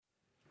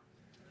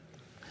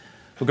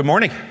Well, good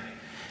morning.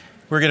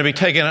 We're going to be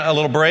taking a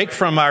little break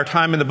from our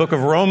time in the book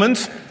of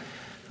Romans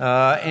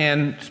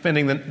and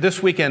spending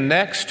this weekend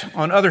next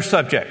on other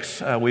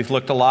subjects. We've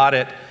looked a lot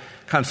at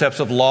concepts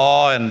of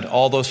law and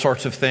all those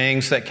sorts of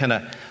things that kind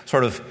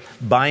of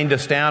bind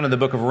us down in the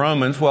book of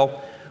Romans.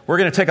 Well, we're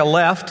going to take a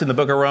left in the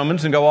book of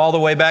Romans and go all the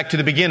way back to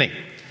the beginning,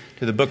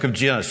 to the book of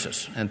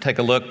Genesis, and take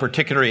a look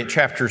particularly at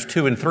chapters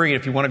 2 and 3.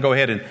 If you want to go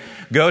ahead and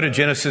go to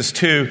Genesis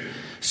 2,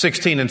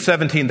 16 and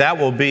 17, that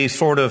will be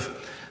sort of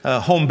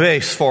home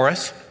base for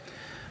us.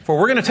 For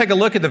we're going to take a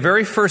look at the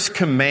very first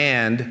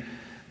command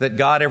that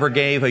God ever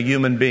gave a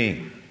human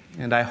being,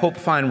 and I hope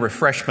find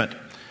refreshment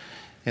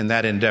in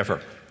that endeavor.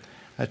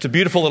 It's a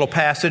beautiful little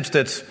passage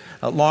that's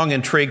long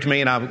intrigued me,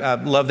 and I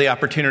love the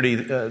opportunity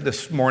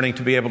this morning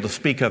to be able to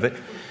speak of it.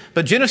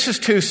 But Genesis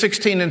 2,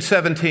 16 and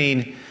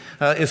 17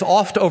 is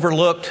oft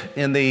overlooked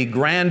in the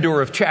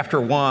grandeur of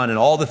chapter 1 and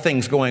all the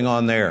things going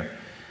on there.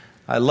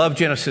 I love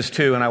Genesis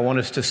 2, and I want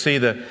us to see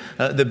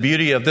the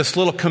beauty of this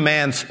little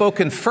command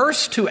spoken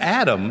first to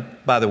Adam,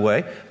 by the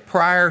way,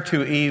 prior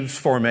to Eve's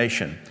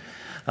formation,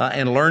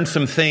 and learn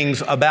some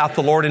things about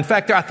the Lord. In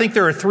fact, I think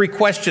there are 3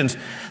 questions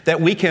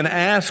that we can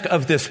ask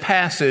of this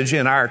passage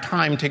in our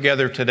time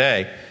together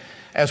today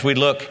as we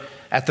look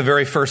at the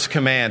very first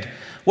command.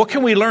 What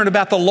can we learn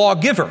about the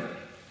lawgiver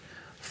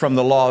from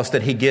the laws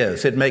that he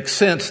gives? It makes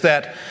sense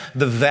that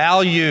the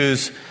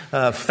values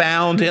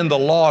found in the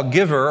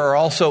lawgiver are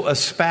also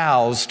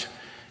espoused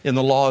in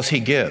the laws he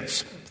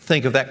gives.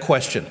 Think of that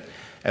question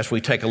as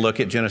we take a look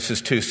at Genesis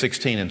 2,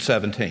 16 and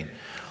 17.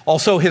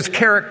 Also his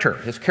character,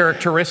 his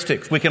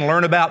characteristics. We can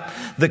learn about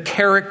the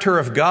character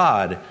of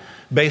God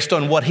based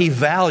on what he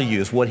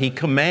values, what he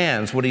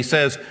commands, what he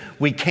says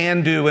we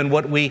can do and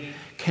what we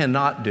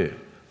cannot do.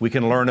 We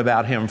can learn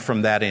about him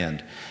from that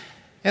end.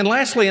 And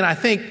lastly, and I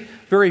think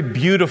very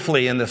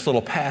beautifully in this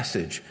little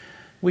passage,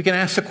 we can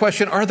ask the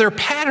question, are there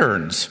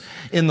patterns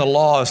in the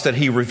laws that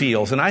he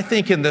reveals? And I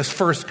think in this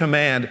first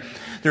command,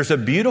 there's a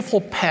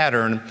beautiful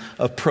pattern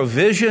of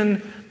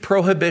provision,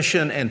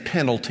 prohibition, and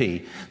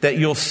penalty that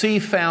you'll see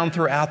found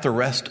throughout the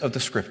rest of the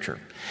Scripture.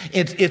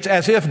 It's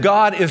as if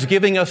God is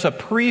giving us a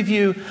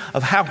preview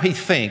of how he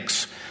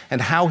thinks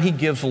and how he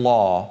gives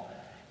law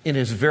in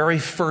his very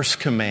first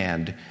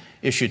command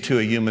issued to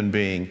a human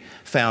being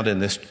found in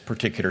this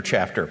particular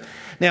chapter.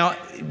 Now,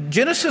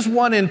 Genesis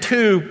 1 and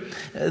 2,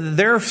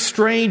 they're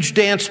strange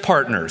dance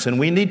partners, and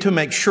we need to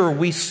make sure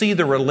we see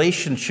the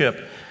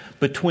relationship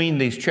between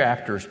these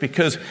chapters,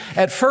 because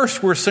at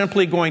first we're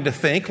simply going to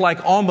think,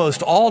 like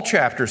almost all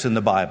chapters in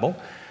the Bible,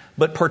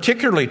 but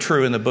particularly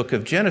true in the book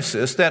of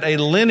Genesis, that a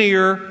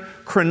linear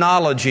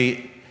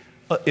chronology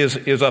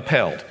is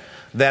upheld,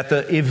 that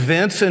the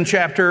events in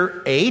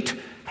chapter 8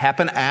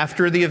 happen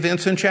after the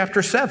events in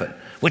chapter 7,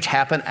 which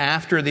happen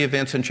after the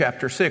events in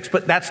chapter 6,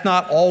 but that's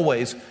not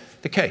always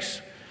the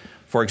case.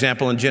 For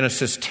example, in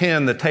Genesis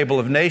 10, the Table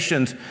of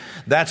Nations,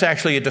 that's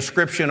actually a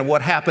description of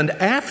what happened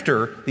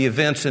after the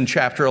events in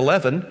chapter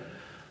 11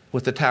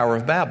 with the Tower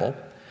of Babel.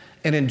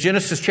 And in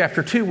Genesis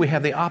chapter 2, we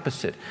have the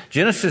opposite.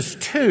 Genesis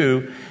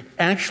 2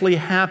 actually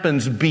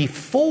happens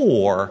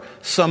before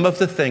some of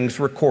the things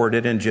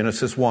recorded in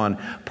Genesis 1,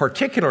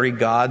 particularly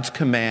God's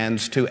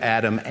commands to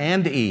Adam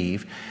and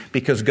Eve,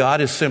 because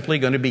God is simply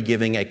going to be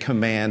giving a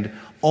command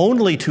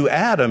only to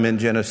Adam in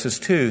Genesis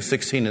 2,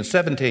 16 and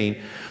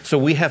 17. So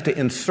we have to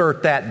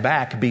insert that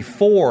back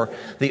before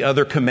the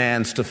other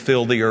commands to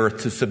fill the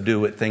earth, to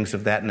subdue it, things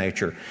of that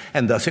nature.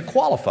 And thus it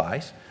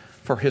qualifies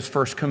for his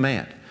first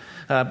command.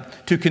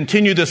 To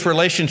continue this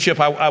relationship,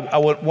 I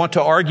would want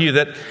to argue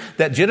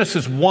that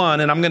Genesis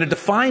 1, and I'm going to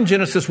define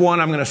Genesis 1,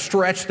 I'm going to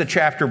stretch the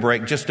chapter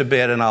break just a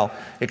bit, and I'll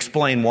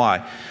explain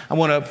why. I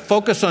want to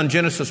focus on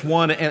Genesis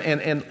 1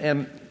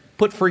 and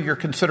put for your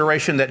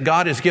consideration that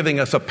God is giving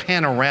us a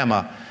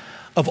panorama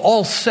of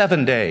all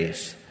 7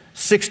 days,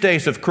 6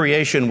 days of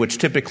creation, which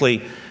typically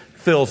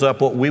fills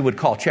up what we would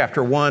call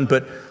chapter 1,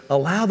 but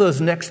allow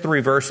those next 3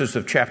 verses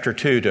of chapter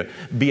 2 to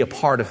be a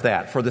part of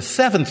that. For the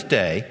 7th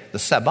day, the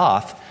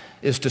Sabbath,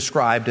 is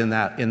described in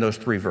those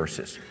 3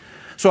 verses.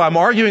 So I'm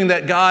arguing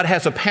that God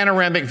has a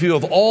panoramic view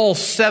of all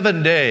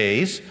 7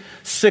 days,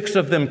 6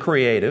 of them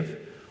creative,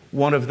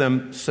 1 of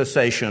them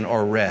cessation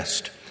or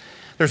rest.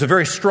 There's a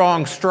very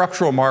strong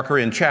structural marker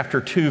in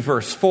chapter 2,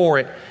 verse 4.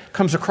 It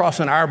comes across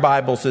in our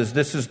Bibles as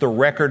this is the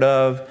record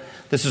of,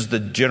 this is the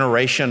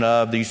generation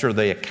of, these are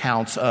the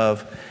accounts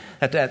of.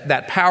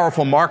 That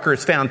powerful marker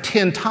is found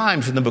 10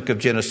 times in the book of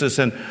Genesis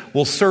and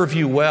will serve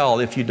you well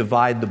if you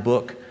divide the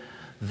book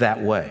that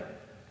way.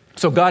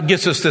 So God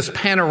gives us this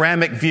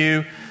panoramic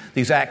view,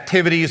 these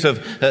activities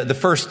of the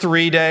first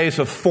 3 days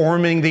of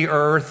forming the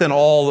earth and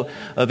all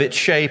of its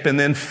shape, and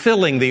then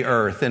filling the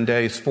earth in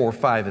days 4,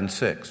 5, and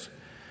 6.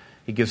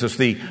 He gives us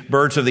the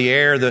birds of the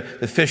air,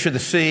 the fish of the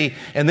sea,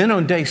 and then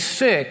on day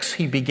 6,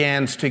 he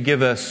begins to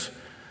give us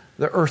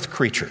the earth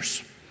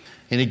creatures.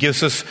 And he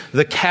gives us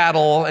the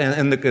cattle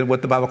and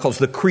what the Bible calls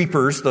the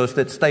creepers, those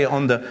that stay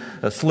on the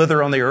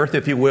slither on the earth,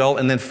 if you will.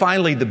 And then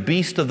finally, the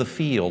beast of the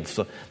field,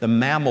 so the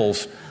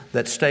mammals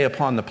that stay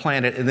upon the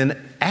planet. And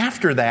then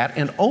after that,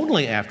 and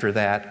only after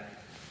that,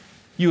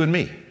 you and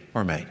me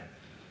are made.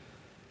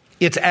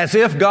 It's as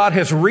if God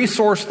has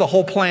resourced the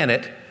whole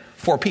planet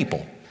for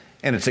people.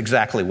 And it's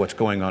exactly what's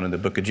going on in the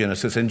book of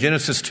Genesis. And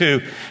Genesis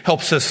 2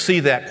 helps us see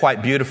that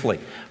quite beautifully.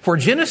 For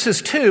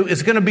Genesis 2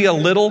 is going to be a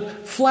little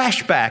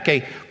flashback,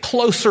 a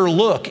closer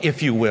look,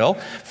 if you will.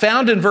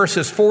 Found in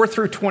verses 4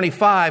 through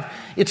 25,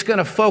 it's going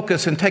to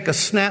focus and take a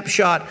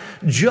snapshot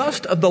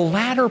just of the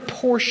latter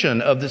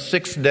portion of the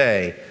sixth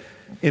day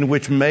in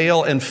which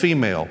male and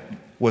female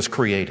was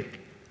created.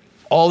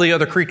 All the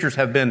other creatures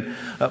have been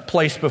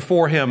placed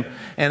before him,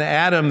 and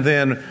Adam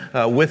then,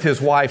 with his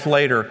wife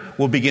later,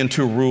 will begin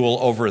to rule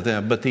over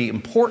them. But the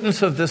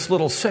importance of this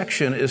little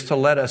section is to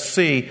let us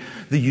see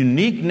the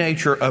unique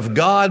nature of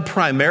God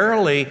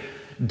primarily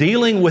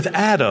dealing with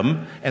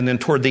Adam, and then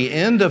toward the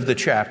end of the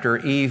chapter,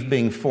 Eve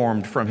being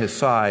formed from his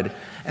side,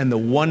 and the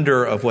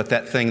wonder of what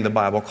that thing the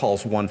Bible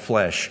calls one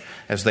flesh,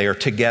 as they are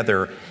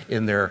together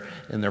in their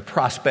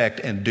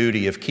prospect and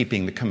duty of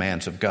keeping the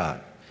commands of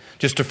God.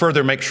 Just to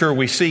further make sure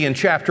we see in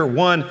chapter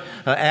 1,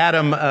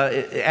 Adam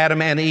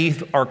and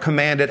Eve are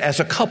commanded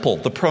as a couple.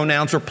 The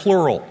pronouns are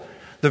plural.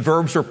 The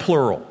verbs are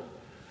plural.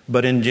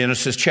 But in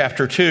Genesis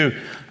chapter 2,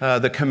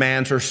 the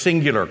commands are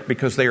singular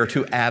because they are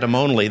to Adam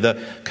only.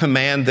 The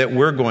command that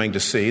we're going to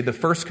see, the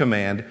first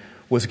command,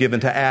 was given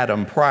to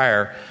Adam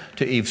prior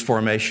to Eve's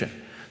formation.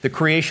 The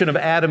creation of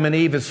Adam and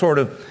Eve is sort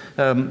of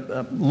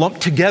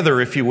lumped together,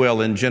 if you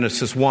will, in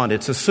Genesis 1.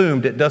 It's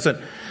assumed. It doesn't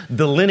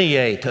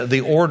delineate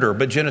the order,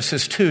 but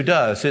Genesis 2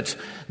 does. It's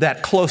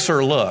that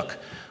closer look,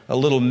 a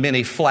little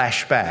mini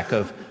flashback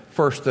of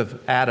first of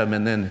Adam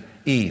and then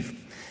Eve.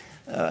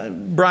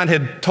 Brian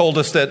had told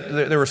us that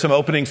there were some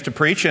openings to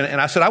preach, and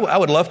I said, I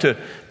would love to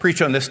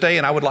preach on this day,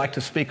 and I would like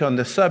to speak on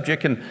this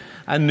subject. And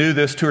I knew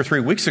this 2 or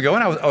 3 weeks ago,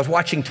 and I was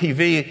watching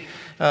TV,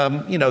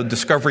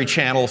 Discovery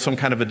Channel, some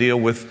kind of a deal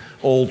with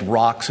old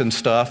rocks and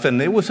stuff, and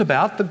it was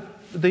about the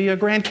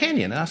Grand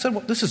Canyon. And I said,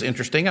 well, this is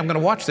interesting. I'm going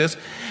to watch this.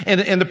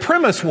 And the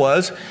premise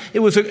was, it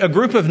was a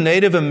group of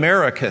Native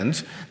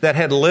Americans that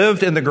had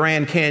lived in the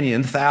Grand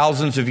Canyon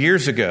thousands of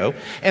years ago,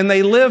 and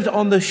they lived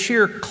on the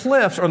sheer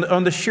cliffs,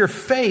 on the sheer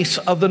face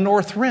of the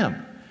North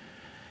Rim.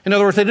 In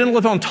other words, they didn't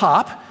live on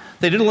top.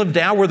 They didn't live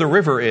down where the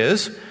river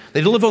is.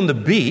 They didn't live on the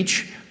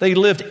beach. They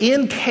lived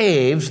in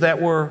caves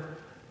that were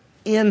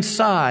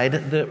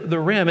inside the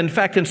rim. In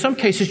fact, in some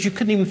cases, you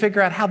couldn't even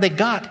figure out how they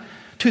got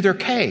to their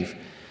cave.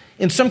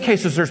 In some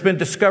cases, there's been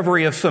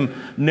discovery of some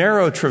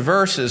narrow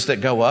traverses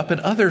that go up,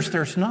 and others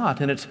there's not.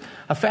 And it's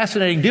a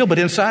fascinating deal. But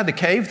inside the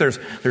cave, there's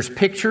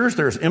pictures,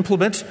 there's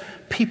implements.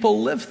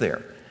 People live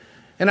there.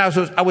 And I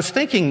was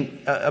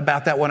thinking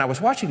about that when I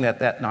was watching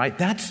that night.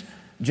 That's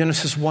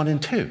Genesis 1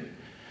 and 2,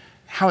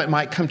 how it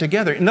might come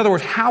together. In other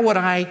words, how would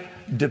I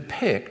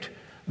depict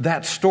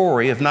that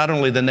story of not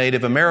only the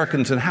Native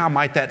Americans, and how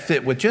might that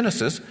fit with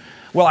Genesis?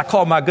 Well, I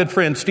called my good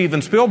friend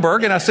Steven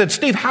Spielberg, and I said,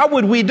 Steve, how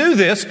would we do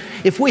this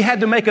if we had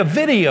to make a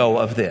video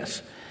of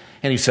this?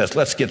 And he says,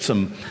 let's get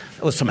some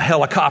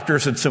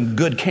helicopters and some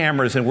good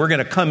cameras, and we're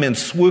going to come in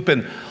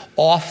swooping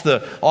off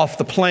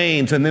the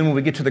plains, and then when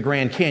we get to the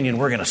Grand Canyon,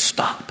 we're going to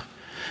stop,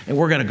 and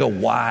we're going to go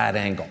wide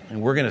angle,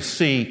 and we're going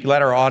to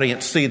let our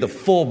audience see the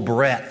full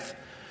breadth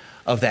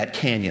of that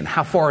canyon,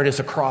 how far it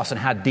is across and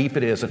how deep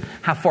it is, and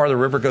how far the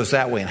river goes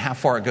that way and how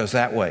far it goes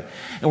that way.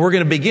 And we're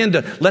going to begin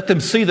to let them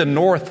see the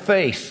north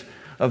face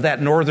of that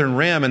northern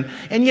rim.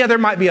 And yeah, there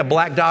might be a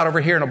black dot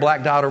over here and a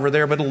black dot over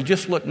there, but it'll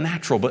just look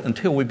natural. But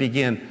until we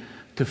begin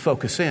to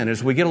focus in,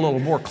 as we get a little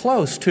more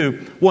close to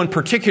one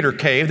particular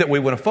cave that we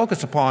want to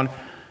focus upon,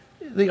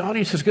 the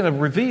audience is going to be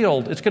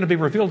revealed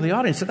to the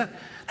audience that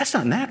that's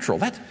not natural.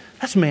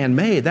 That's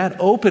man-made. That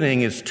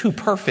opening is too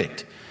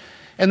perfect.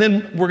 And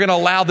then we're going to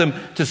allow them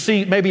to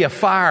see maybe a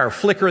fire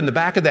flicker in the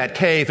back of that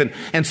cave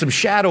and some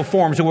shadow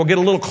forms, and we'll get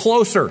a little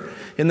closer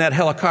in that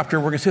helicopter.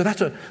 We're going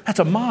to see that's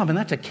a mom, and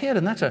that's a kid,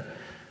 and that's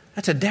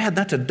a dad,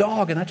 that's a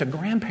dog, and that's a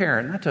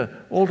grandparent, and that's an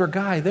older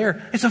guy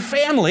there. It's a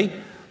family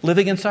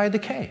living inside the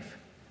cave.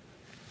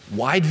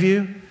 Wide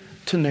view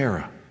to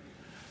narrow.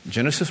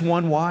 Genesis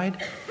 1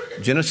 wide,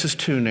 Genesis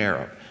 2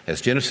 narrow. As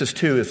Genesis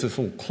 2 is this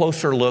little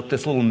closer look,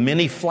 this little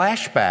mini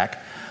flashback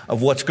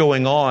of what's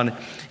going on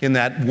in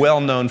that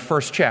well-known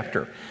first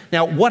chapter.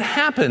 Now, what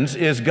happens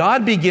is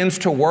God begins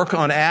to work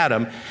on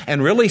Adam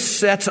and really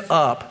sets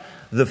up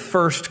the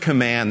first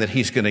command that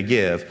he's going to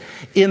give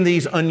in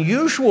these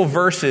unusual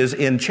verses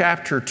in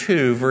chapter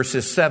 2,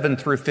 verses 7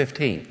 through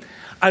 15.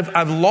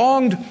 I've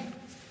longed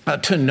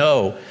to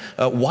know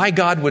why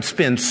God would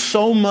spend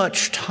so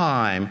much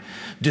time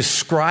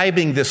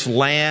describing this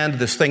land,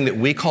 this thing that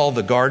we call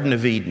the Garden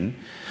of Eden,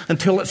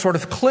 until it sort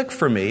of clicked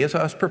for me as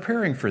I was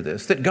preparing for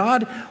this, that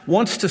God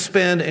wants to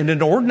spend an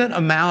inordinate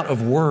amount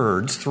of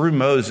words through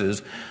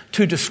Moses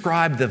to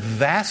describe the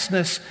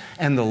vastness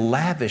and the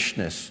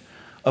lavishness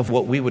of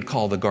what we would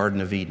call the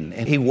Garden of Eden.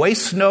 And he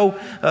wastes no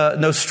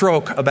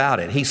stroke about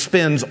it. He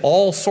spends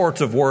all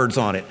sorts of words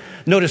on it.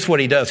 Notice what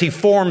he does. He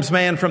forms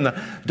man from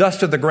the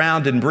dust of the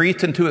ground and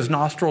breathes into his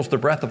nostrils the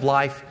breath of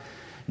life.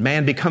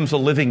 Man becomes a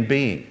living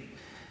being.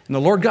 And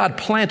the Lord God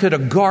planted a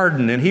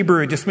garden. In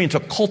Hebrew, it just means a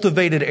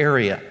cultivated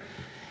area.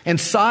 And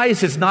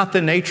size is not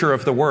the nature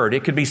of the word.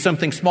 It could be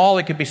something small,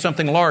 it could be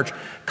something large.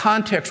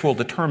 Context will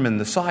determine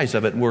the size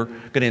of it. We're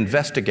going to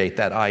investigate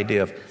that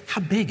idea of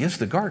how big is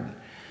the garden.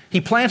 He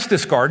plants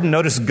this garden.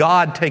 Notice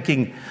God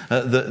taking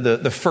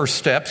the first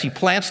steps. He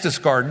plants this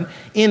garden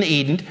in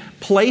Eden,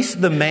 placed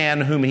the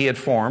man whom he had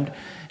formed,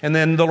 and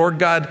then the Lord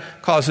God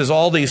causes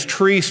all these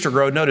trees to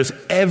grow. Notice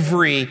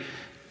every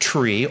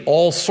tree,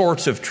 all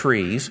sorts of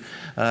trees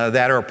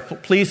that are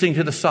pleasing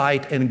to the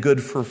sight and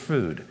good for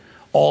food.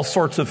 All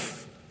sorts of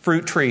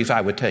fruit trees,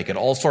 I would take it.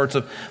 All sorts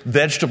of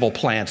vegetable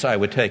plants, I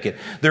would take it.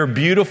 They're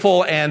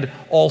beautiful and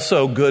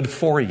also good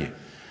for you.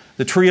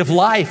 The tree of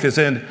life is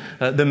in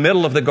the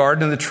middle of the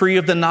garden, and the tree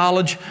of the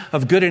knowledge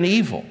of good and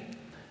evil.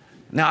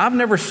 Now, I've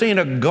never seen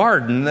a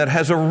garden that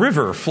has a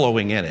river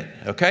flowing in it,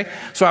 okay?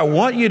 So I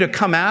want you to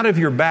come out of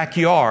your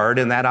backyard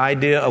and that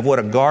idea of what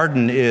a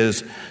garden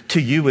is to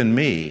you and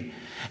me,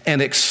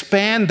 and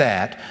expand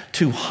that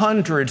to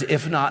hundreds,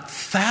 if not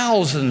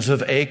thousands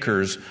of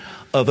acres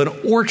of an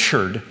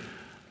orchard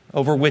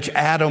over which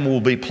Adam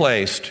will be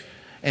placed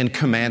and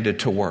commanded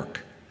to work.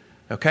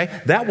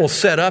 Okay? That will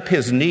set up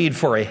his need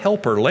for a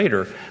helper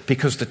later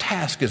because the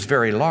task is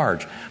very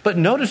large. But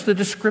notice the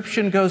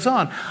description goes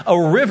on. A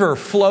river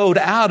flowed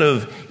out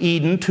of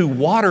Eden to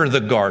water the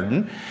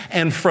garden,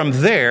 and from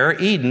there,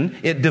 Eden,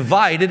 it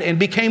divided and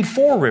became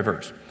 4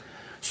 rivers.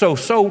 So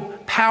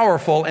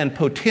powerful and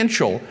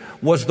potential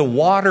was the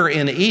water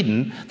in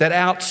Eden that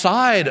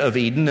outside of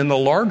Eden, in the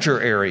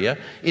larger area,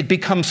 it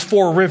becomes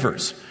 4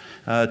 rivers.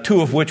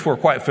 2 of which we're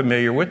quite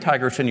familiar with,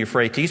 Tigris and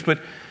Euphrates,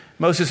 but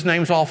Moses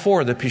names all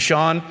 4. The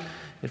Pishon,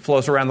 it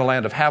flows around the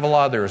land of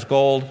Havilah. There is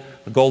gold.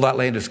 The gold that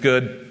land is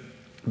good.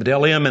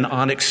 Bdellium and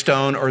onyx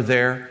stone are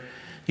there.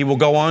 He will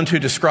go on to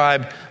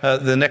describe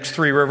the next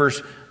 3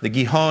 rivers. The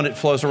Gihon, it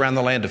flows around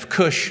the land of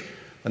Cush.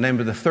 The name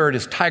of the 3rd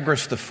is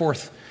Tigris. The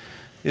 4th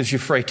is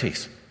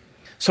Euphrates.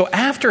 So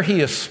after he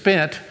has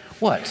spent,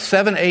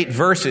 7, 8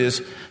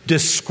 verses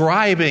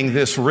describing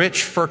this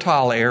rich,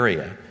 fertile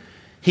area,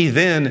 he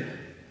then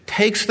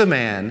takes the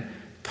man,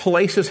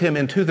 places him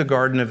into the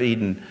Garden of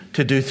Eden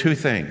to do 2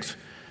 things: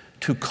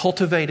 to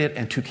cultivate it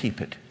and to keep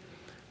it,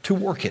 to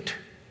work it,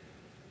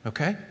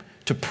 okay?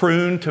 To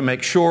prune, to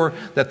make sure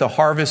that the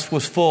harvest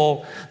was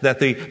full, that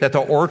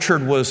the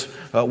orchard was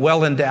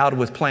well endowed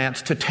with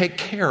plants, to take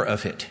care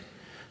of it.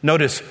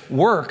 Notice,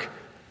 work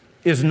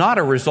is not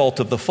a result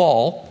of the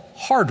fall.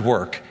 Hard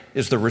work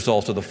is the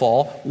result of the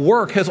fall.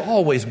 Work has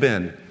always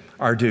been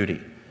our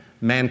duty.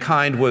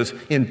 Mankind was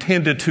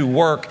intended to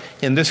work,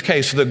 in this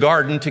case, the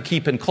garden, to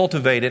keep and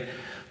cultivate it.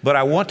 But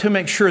I want to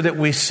make sure that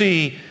we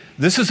see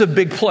this is a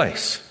big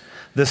place.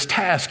 This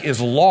task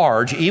is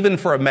large, even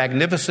for a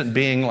magnificent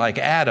being like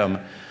Adam.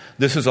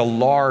 This is a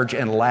large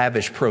and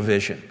lavish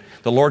provision.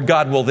 The Lord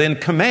God will then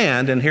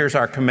command, and here's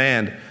our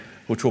command,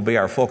 which will be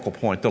our focal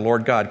point. The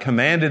Lord God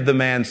commanded the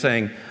man,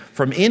 saying,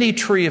 "From any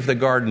tree of the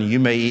garden you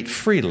may eat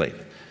freely,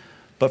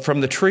 but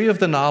from the tree of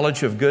the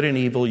knowledge of good and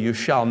evil you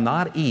shall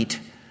not eat.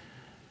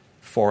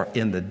 For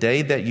in the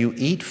day that you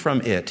eat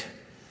from it,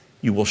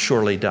 you will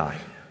surely die."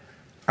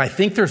 I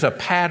think there's a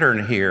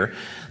pattern here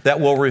that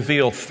will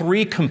reveal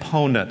 3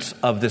 components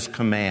of this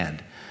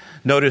command.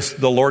 Notice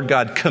the Lord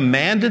God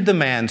commanded the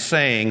man,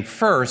 saying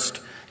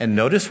first, and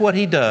notice what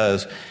he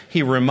does,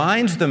 he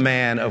reminds the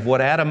man of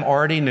what Adam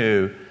already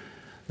knew,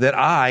 that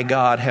I,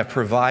 God, have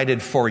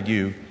provided for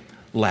you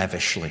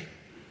lavishly.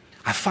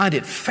 I find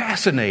it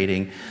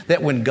fascinating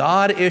that when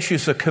God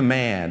issues a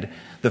command,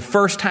 the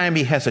first time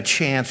he has a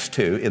chance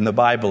to, in the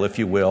Bible, if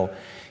you will,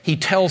 he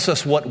tells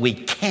us what we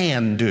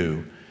can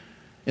do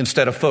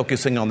instead of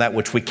focusing on that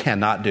which we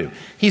cannot do.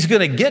 He's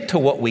going to get to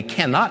what we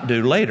cannot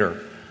do later,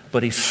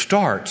 but he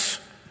starts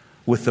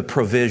with the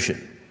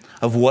provision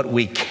of what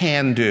we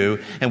can do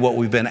and what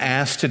we've been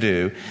asked to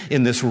do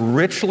in this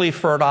richly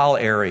fertile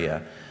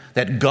area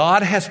that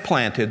God has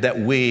planted that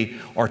we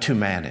are to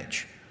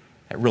manage.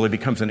 It really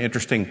becomes an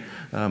interesting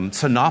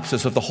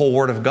synopsis of the whole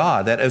Word of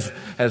God, that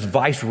as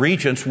vice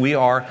regents, we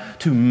are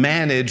to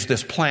manage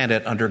this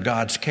planet under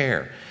God's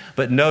care.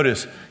 But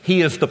notice,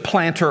 he is the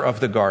planter of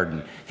the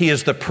garden. He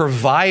is the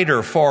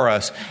provider for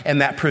us,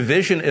 and that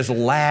provision is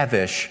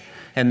lavish,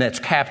 and that's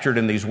captured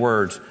in these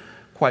words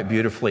quite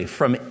beautifully.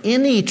 From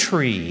any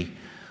tree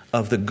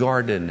of the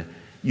garden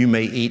you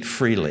may eat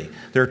freely.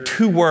 There are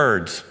 2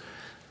 words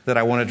that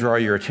I want to draw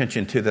your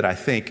attention to that I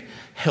think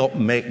help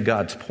make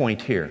God's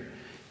point here.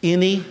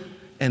 Any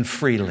and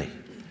freely.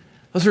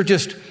 Those are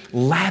just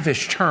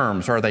lavish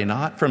terms, are they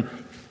not? From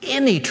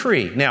any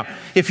tree. Now,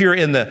 if you're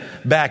in the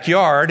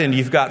backyard and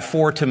you've got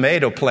 4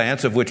 tomato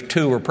plants, of which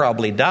 2 are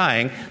probably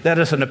dying, that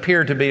doesn't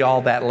appear to be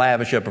all that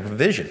lavish of a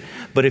provision.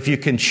 But if you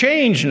can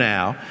change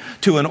now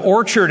to an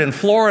orchard in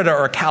Florida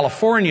or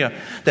California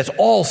that's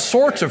all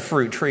sorts of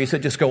fruit trees that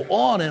just go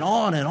on and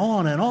on and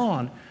on and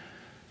on,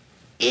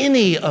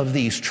 any of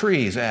these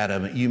trees,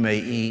 Adam, you may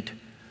eat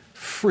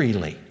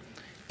freely.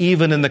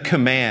 Even in the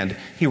command,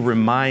 he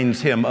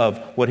reminds him of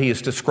what he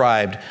has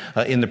described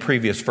in the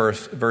previous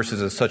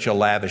verses as such a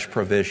lavish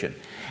provision.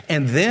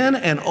 And then,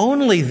 and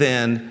only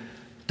then,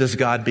 does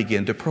God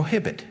begin to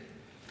prohibit.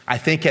 I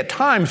think at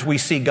times we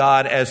see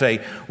God as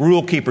a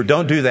rule keeper.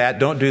 Don't do that,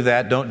 don't do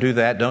that, don't do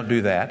that, don't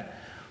do that.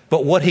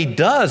 But what he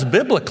does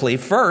biblically,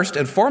 first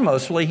and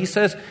foremostly, he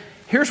says,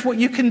 here's what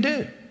you can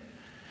do.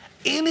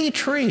 Any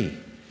tree,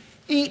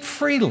 eat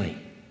freely.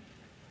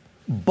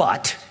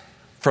 But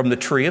from the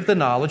tree of the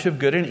knowledge of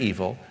good and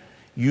evil,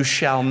 you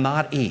shall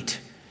not eat.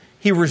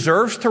 He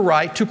reserves the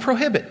right to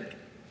prohibit.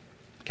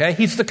 Okay,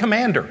 he's the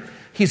commander.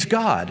 He's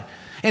God.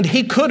 And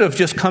he could have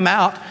just come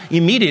out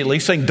immediately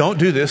saying, don't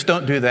do this,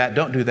 don't do that,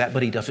 don't do that.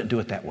 But he doesn't do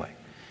it that way.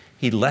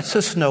 He lets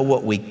us know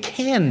what we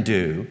can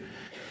do.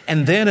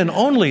 And then and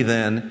only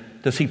then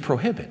does he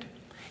prohibit.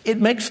 It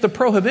makes the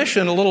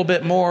prohibition a little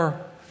bit more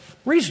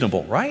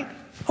reasonable, right?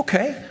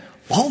 Okay,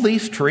 all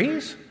these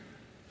trees,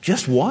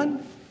 just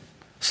one?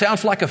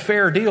 Sounds like a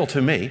fair deal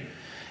to me.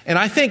 And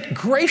I think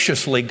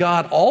graciously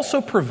God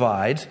also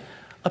provides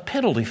a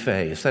penalty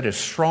phase that is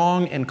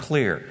strong and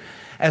clear,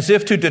 as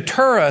if to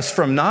deter us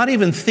from not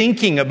even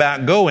thinking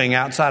about going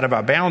outside of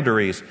our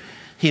boundaries.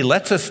 He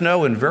lets us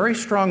know in very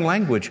strong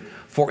language,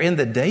 for in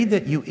the day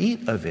that you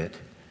eat of it,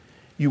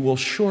 you will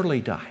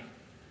surely die.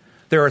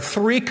 There are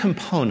three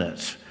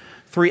components,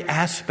 three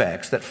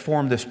aspects that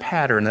form this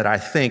pattern that I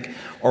think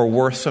are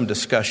worth some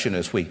discussion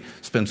as we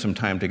spend some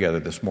time together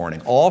this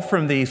morning. All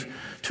from these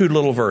two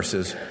little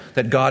verses,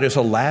 that God is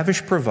a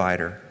lavish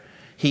provider.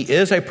 He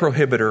is a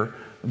prohibitor,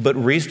 but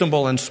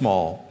reasonable and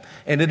small.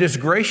 And it is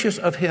gracious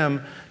of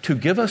him to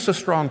give us a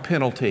strong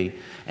penalty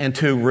and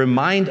to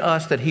remind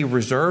us that he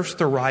reserves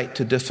the right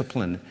to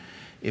discipline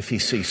if he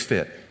sees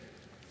fit.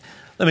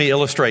 Let me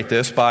illustrate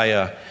this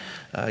by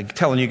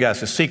telling you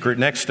guys a secret.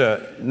 Next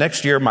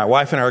year, my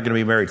wife and I are going to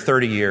be married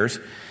 30 years.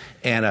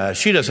 And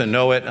she doesn't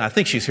know it. I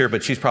think she's here,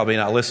 but she's probably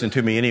not listening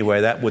to me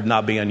anyway. That would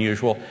not be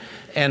unusual.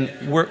 And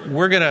I'm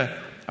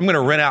going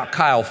to rent out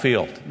Kyle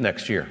Field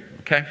next year.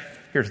 Okay?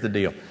 Here's the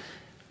deal.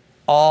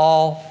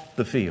 All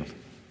the field,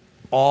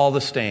 all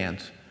the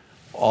stands,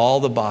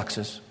 all the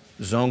boxes,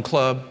 zone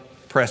club,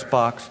 press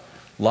box,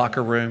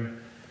 locker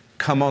room,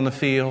 come on the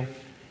field.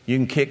 You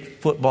can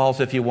kick footballs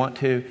if you want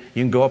to.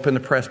 You can go up in the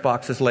press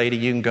boxes later.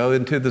 You can go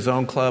into the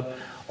zone club.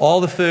 All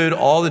the food,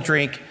 all the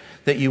drink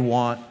that you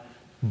want.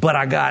 But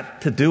I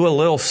got to do a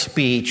little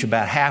speech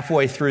about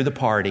halfway through the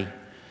party.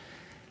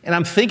 And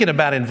I'm thinking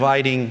about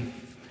inviting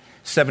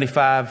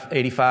 75,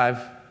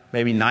 85,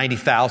 maybe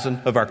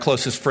 90,000 of our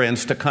closest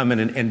friends to come in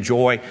and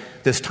enjoy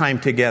this time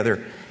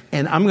together.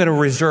 And I'm going to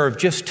reserve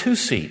just 2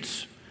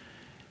 seats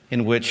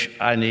in which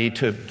I need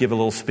to give a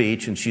little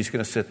speech, and she's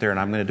going to sit there and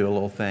I'm going to do a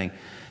little thing.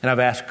 And I've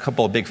asked a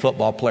couple of big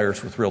football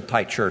players with real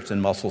tight shirts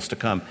and muscles to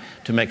come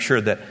to make sure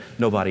that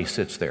nobody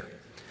sits there.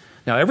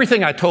 Now,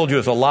 everything I told you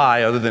is a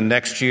lie other than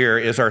next year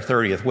is our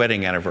 30th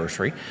wedding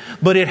anniversary.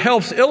 But it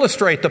helps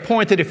illustrate the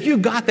point that if you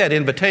got that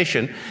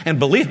invitation, and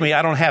believe me,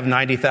 I don't have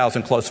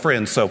 90,000 close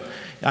friends, so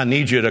I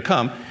need you to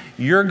come,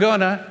 you're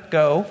going to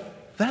go,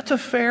 that's a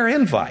fair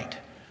invite.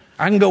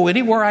 I can go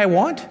anywhere I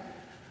want.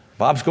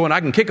 Bob's going, I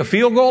can kick a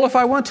field goal if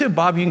I want to.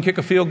 Bob, you can kick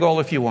a field goal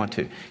if you want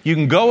to. You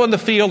can go on the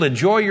field,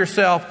 enjoy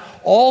yourself,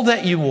 all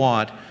that you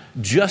want.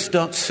 Just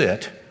don't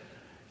sit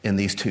in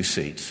these 2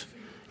 seats.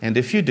 And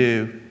if you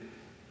do,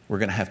 we're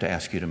going to have to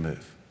ask you to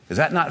move. Is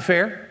that not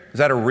fair? Is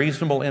that a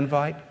reasonable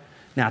invite?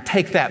 Now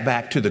take that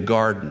back to the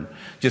garden,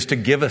 just to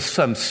give us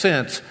some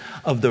sense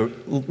of the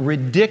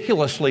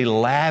ridiculously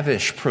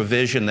lavish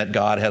provision that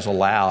God has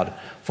allowed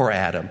for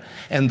Adam,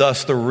 and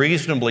thus the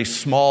reasonably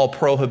small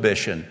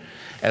prohibition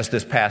as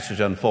this passage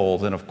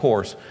unfolds, and of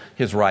course,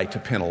 his right to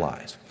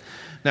penalize.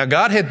 Now,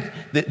 God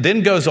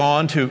then goes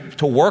on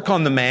to work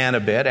on the man a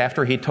bit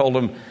after he told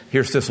him,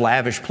 here's this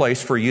lavish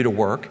place for you to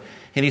work.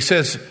 And he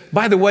says,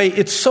 by the way,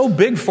 it's so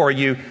big for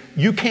you,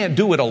 you can't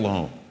do it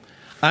alone.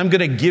 I'm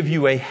going to give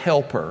you a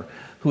helper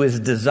who is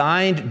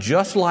designed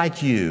just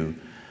like you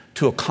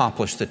to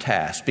accomplish the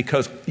task,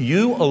 because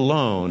you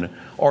alone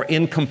are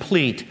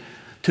incomplete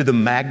to the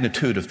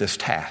magnitude of this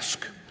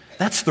task.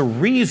 That's the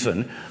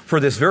reason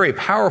for this very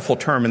powerful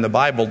term in the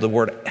Bible, the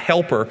word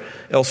helper.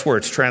 Elsewhere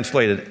it's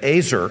translated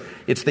azer.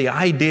 It's the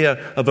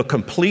idea of a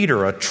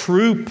completer, a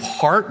true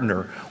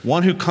partner,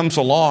 one who comes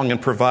along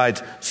and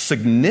provides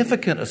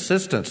significant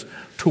assistance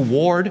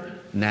toward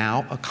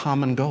now a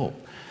common goal.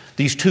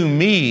 These 2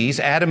 me's,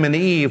 Adam and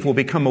Eve, will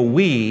become a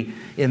we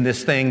in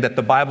this thing that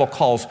the Bible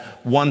calls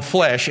one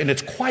flesh, and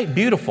it's quite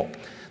beautiful.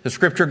 The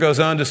scripture goes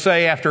on to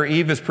say, after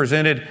Eve is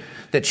presented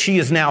that she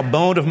is now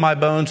bone of my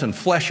bones and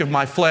flesh of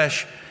my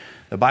flesh,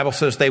 the Bible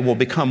says they will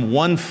become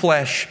one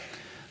flesh.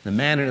 The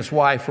man and his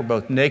wife were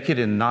both naked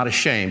and not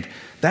ashamed.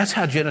 That's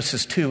how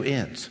Genesis 2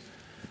 ends.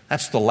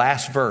 That's the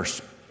last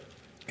verse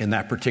in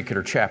that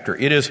particular chapter.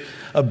 It is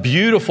a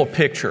beautiful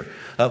picture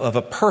of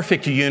a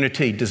perfect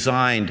unity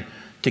designed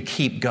to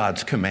keep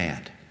God's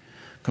command.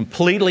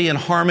 Completely in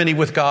harmony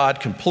with God,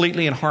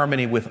 completely in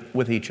harmony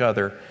with each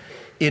other.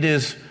 It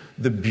is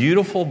the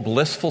beautiful,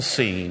 blissful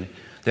scene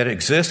that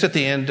exists at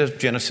the end of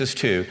Genesis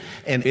 2,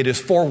 and it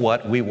is for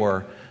what we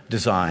were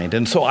designed.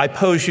 And so I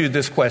pose you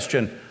this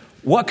question,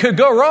 what could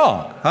go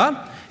wrong?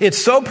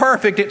 It's so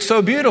perfect, it's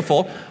so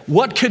beautiful,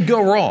 what could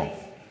go wrong?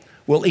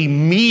 Well,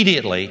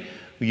 immediately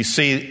you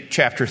see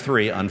chapter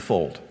 3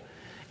 unfold.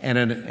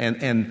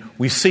 And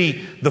we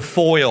see the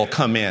foil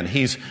come in.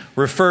 He's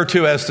referred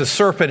to as the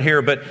serpent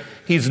here, but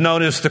he's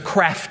known as the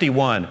crafty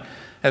one.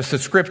 As the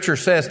scripture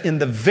says, in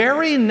the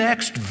very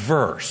next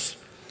verse,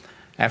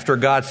 after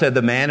God said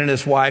the man and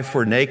his wife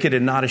were naked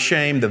and not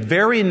ashamed, the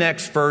very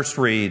next verse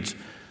reads,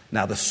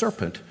 now the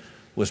serpent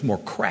was more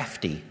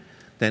crafty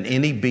than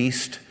any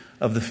beast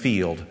of the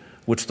field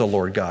which the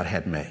Lord God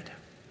had made.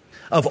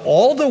 Of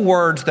all the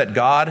words that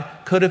God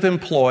could have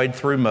employed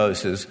through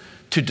Moses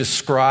to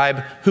describe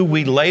who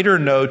we later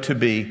know to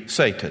be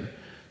Satan,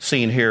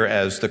 seen here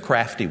as the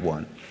crafty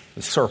one,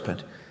 the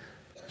serpent,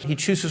 he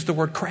chooses the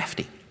word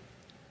crafty.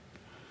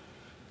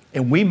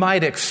 And we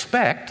might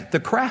expect the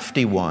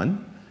crafty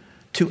one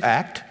to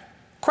act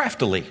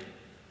craftily.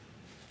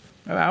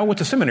 I went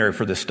to seminary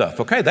for this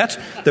stuff, okay? That's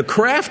the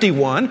crafty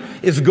one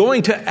is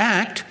going to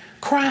act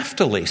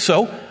craftily.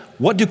 So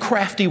what do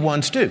crafty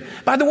ones do?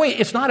 By the way,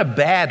 it's not a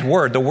bad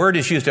word. The word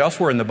is used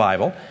elsewhere in the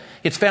Bible.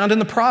 It's found in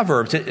the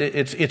Proverbs.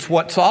 It's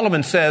what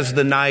Solomon says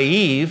the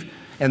naive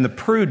and the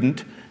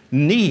prudent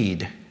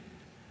need.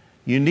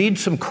 You need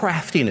some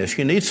craftiness.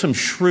 You need some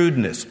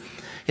shrewdness.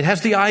 It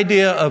has the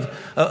idea of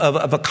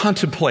a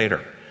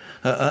contemplator,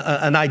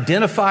 an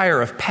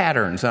identifier of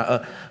patterns,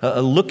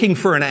 looking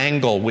for an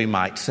angle, we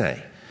might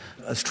say.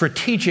 A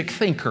strategic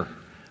thinker,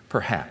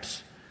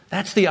 perhaps.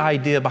 That's the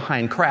idea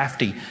behind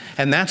crafty.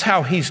 And that's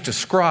how he's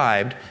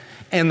described.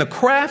 And the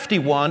crafty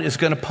one is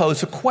going to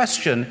pose a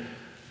question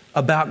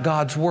about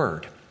God's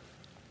word,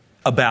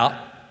 about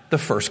the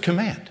first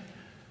command,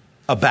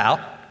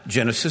 about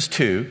Genesis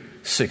 2,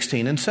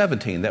 16 and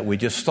 17 that we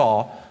just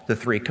saw the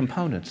three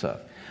components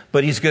of.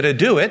 But he's going to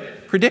do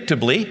it,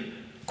 predictably,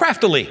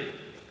 craftily.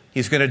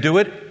 He's going to do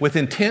it with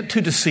intent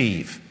to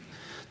deceive.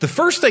 The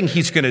first thing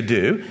he's going to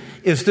do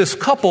is this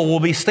couple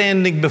will be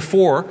standing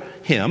before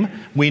him.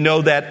 We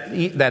know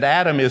that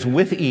Adam is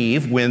with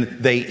Eve when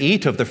they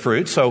eat of the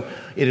fruit, so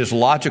it is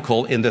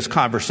logical in this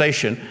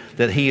conversation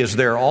that he is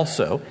there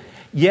also.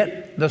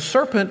 Yet the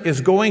serpent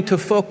is going to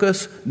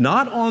focus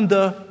not on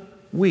the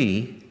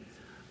we,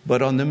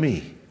 but on the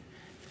me.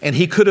 And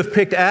he could have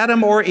picked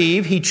Adam or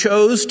Eve. He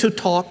chose to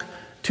talk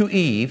to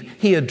Eve.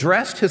 He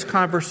addressed his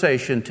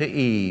conversation to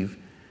Eve,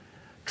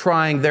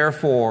 trying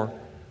therefore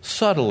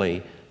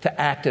subtly to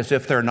act as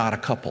if they're not a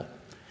couple.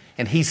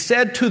 And he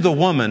said to the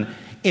woman,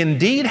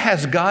 indeed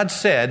has God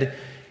said,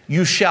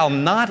 you shall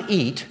not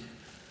eat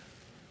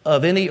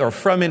of any or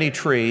from any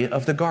tree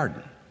of the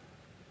garden.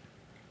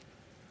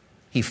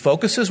 He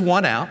focuses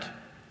one out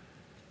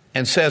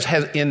and says,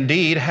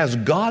 indeed has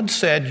God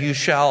said, you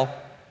shall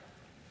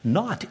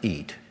not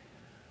eat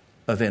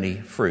of any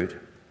fruit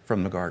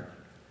from the garden.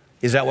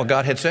 Is that what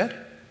God had said?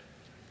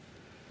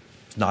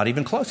 It's not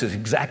even close. It's the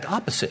exact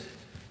opposite.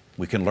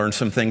 We can learn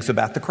some things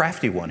about the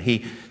crafty one.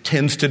 He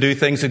tends to do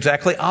things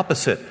exactly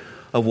opposite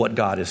of what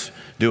God is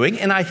doing.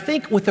 And I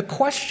think with a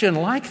question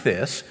like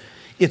this,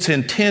 its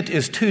intent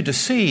is to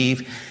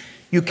deceive.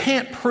 You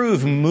can't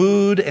prove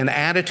mood and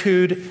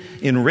attitude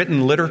in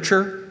written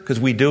literature because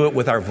we do it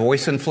with our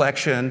voice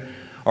inflection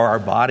or our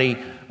body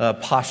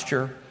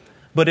posture.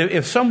 But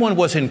if someone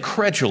was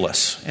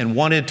incredulous and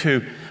wanted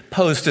to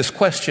pose this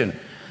question,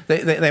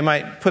 they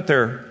might put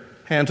their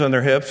hands on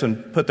their hips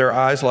and put their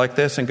eyes like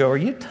this and go, are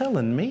you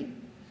telling me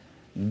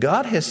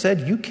God has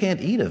said you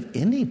can't eat of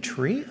any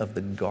tree of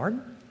the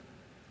garden?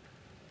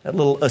 That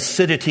little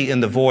acidity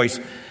in the voice,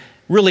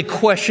 really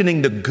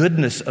questioning the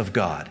goodness of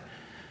God.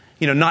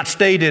 Not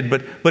stated,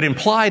 but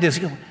implied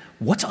is,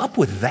 what's up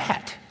with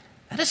that?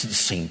 That doesn't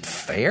seem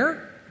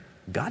fair.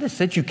 God has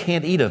said you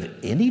can't eat of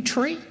any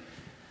tree?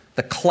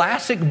 The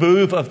classic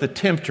move of the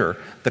tempter,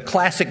 the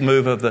classic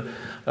move of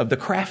the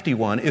crafty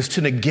one is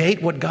to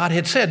negate what God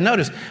had said.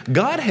 Notice,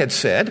 God had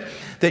said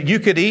that you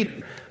could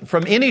eat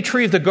from any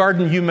tree of the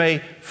garden you may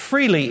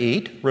freely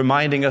eat,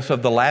 reminding us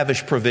of the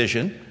lavish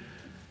provision.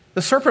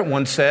 The serpent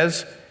one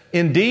says,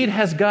 indeed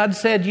has God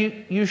said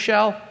you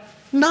shall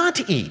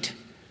not eat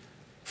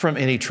from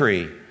any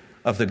tree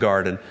of the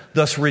garden,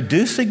 thus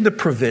reducing the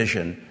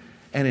provision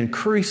and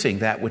increasing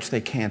that which they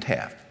can't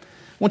have.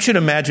 I want you to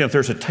imagine if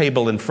there's a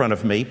table in front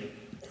of me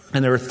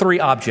and there are three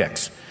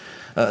objects,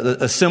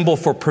 a symbol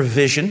for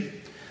provision,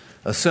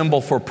 a symbol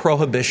for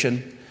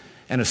prohibition,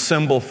 and a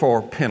symbol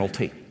for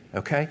penalty,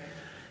 okay?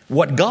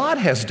 What God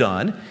has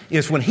done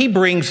is when he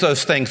brings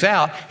those things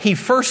out, he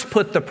first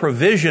put the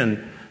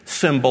provision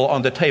symbol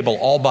on the table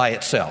all by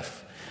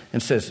itself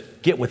and says,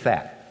 get with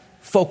that.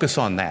 Focus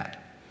on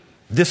that.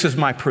 This is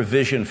my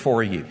provision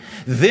for you.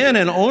 Then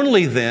and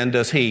only then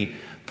does he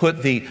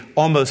put the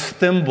almost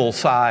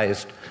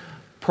thimble-sized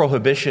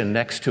prohibition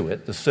next to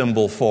it, the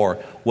symbol for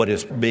what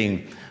is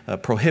being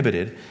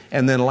prohibited.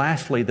 And then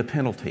lastly, the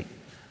penalty.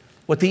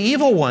 What the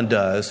evil one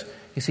does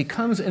is he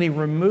comes and he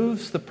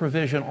removes the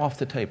provision off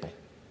the table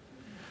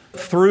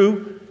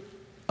through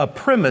a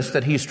premise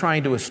that he's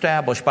trying to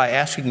establish by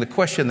asking the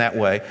question that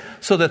way,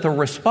 so that the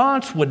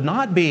response would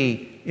not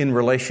be in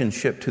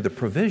relationship to the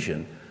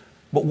provision,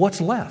 but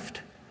what's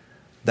left?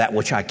 That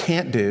which I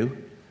can't do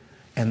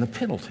and the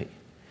penalty.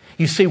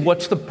 You see,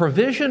 once the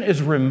provision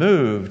is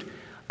removed,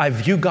 I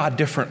view God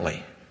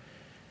differently.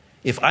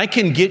 If I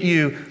can get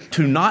you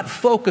to not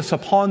focus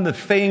upon the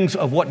things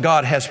of what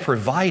God has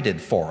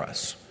provided for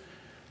us,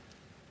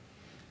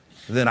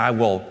 then I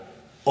will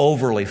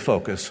overly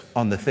focus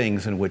on the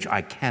things in which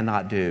I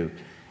cannot do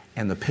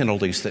and the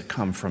penalties that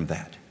come from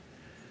that.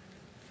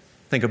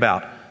 Think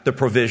about the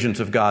provisions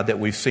of God that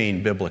we've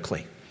seen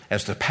biblically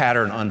as the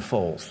pattern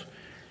unfolds.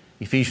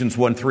 Ephesians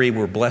 1:3,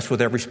 we're blessed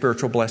with every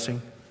spiritual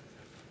blessing.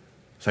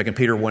 2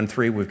 Peter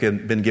 1:3, we've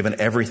been given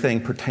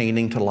everything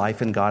pertaining to life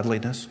and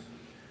godliness.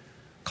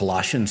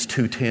 Colossians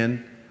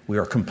 2:10, we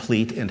are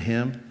complete in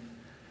Him.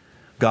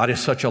 God is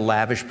such a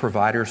lavish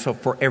provider. So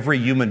for every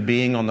human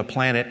being on the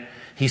planet,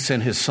 He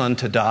sent His Son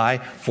to die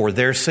for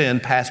their sin,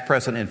 past,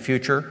 present, and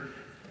future.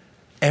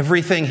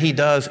 Everything He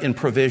does in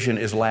provision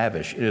is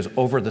lavish. It is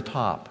over the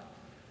top.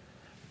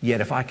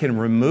 Yet if I can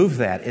remove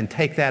that and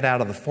take that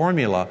out of the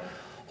formula,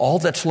 all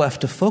that's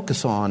left to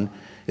focus on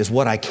is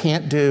what I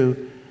can't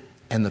do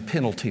and the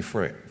penalty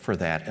for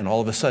that. And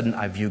all of a sudden,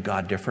 I view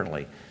God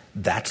differently.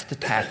 That's the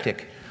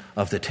tactic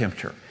of the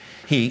tempter.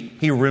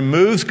 He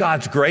removes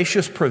God's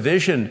gracious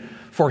provision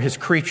for His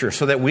creature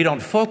so that we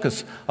don't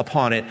focus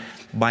upon it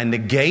by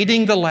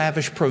negating the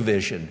lavish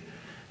provision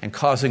and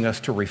causing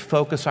us to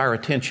refocus our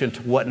attention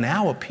to what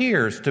now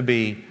appears to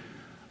be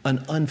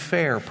an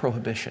unfair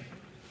prohibition.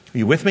 Are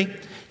you with me?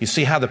 You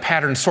see how the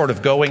pattern's sort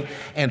of going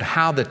and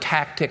how the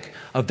tactic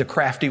of the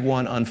crafty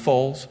one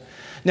unfolds?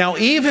 Now,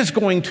 Eve is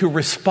going to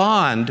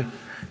respond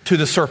to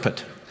the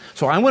serpent.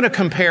 So I'm going to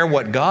compare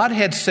what God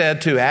had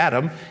said to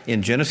Adam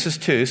in Genesis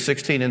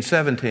 2:16 and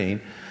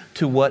 17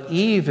 to what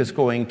Eve is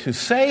going to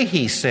say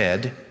He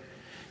said,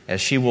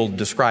 as she will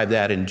describe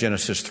that in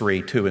Genesis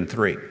 3:2 and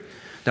 3.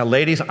 Now,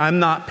 ladies, I'm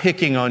not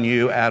picking on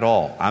you at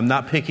all. I'm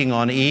not picking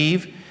on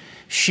Eve.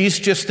 She's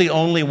just the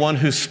only one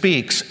who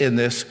speaks in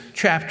this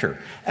chapter.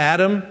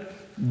 Adam,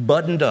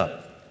 buttoned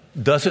up,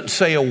 doesn't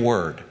say a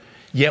word.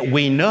 Yet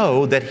we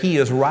know that he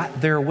is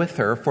right there with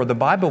her, for the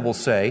Bible will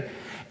say,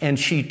 and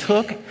she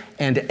took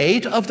and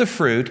ate of the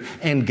fruit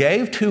and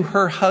gave to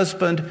her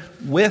husband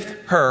with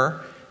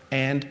her,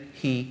 and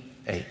he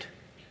ate.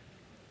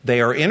 They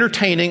are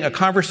entertaining a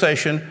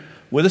conversation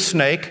with a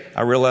snake.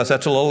 I realize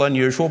that's a little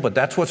unusual, but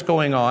that's what's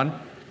going on.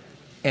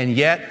 And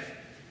yet,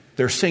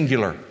 they're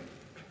singular.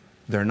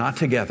 They're not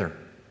together.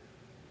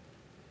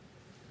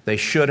 They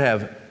should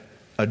have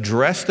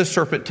addressed the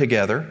serpent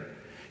together.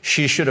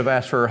 She should have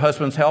asked for her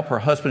husband's help. Her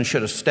husband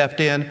should have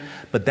stepped in,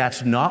 but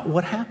that's not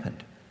what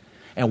happened.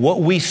 And what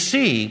we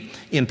see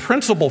in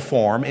principle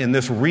form in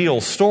this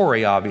real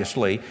story,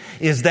 obviously,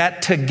 is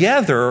that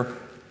together,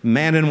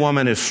 man and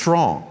woman is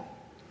strong.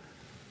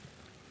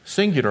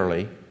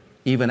 Singularly,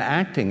 even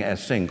acting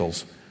as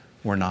singles,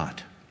 we're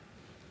not.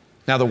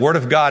 Now, the Word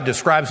of God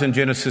describes in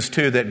Genesis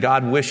 2 that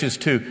God wishes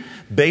to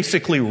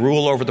basically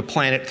rule over the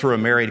planet through a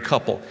married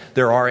couple.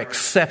 There are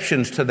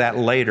exceptions to that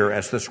later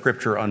as the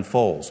Scripture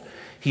unfolds.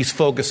 He's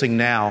focusing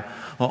now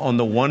on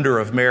the wonder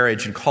of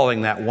marriage and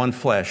calling that one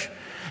flesh.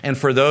 And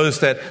for those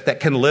that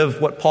can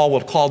live what Paul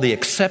would call the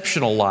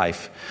exceptional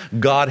life,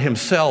 God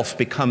Himself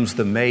becomes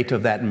the mate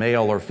of that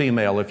male or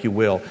female, if you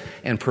will,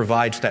 and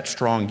provides that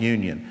strong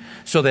union.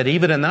 So that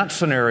even in that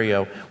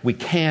scenario, we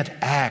can't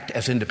act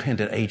as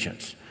independent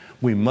agents.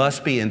 We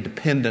must be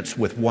independent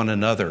with one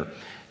another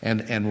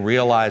and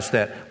realize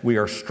that we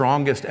are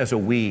strongest as a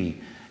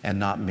we and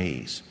not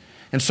me's.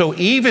 And so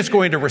Eve is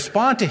going to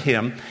respond to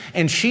him,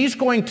 and she's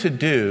going to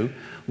do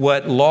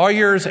what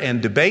lawyers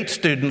and debate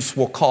students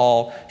will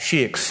call,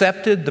 she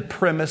accepted the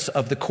premise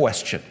of the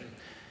question.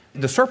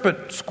 The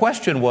serpent's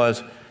question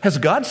was, has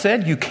God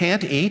said you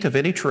can't eat of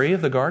any tree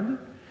of the garden?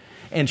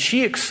 And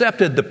she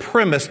accepted the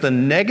premise, the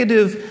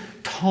negative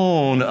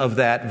tone of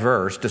that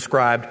verse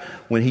described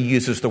when he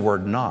uses the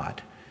word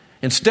not.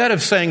 Instead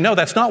of saying, no,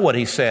 that's not what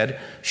he said,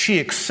 she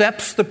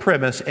accepts the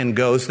premise and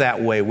goes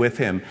that way with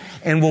him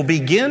and will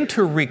begin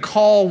to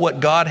recall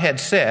what God had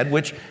said,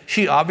 which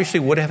she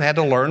obviously would have had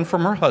to learn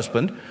from her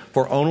husband,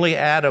 for only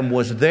Adam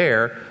was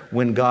there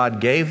when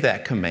God gave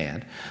that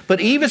command.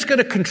 But Eve is going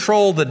to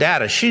control the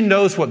data. She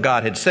knows what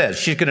God had said.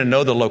 She's going to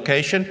know the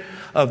location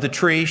of the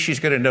tree. She's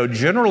going to know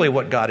generally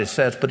what God has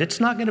said, but it's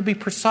not going to be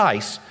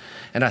precise.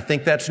 And I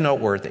think that's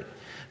noteworthy.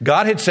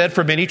 God had said,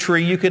 from any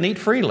tree you can eat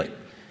freely.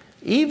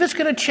 Eve is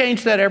going to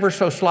change that ever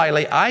so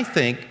slightly, I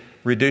think,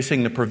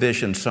 reducing the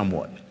provision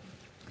somewhat.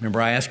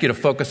 Remember, I asked you to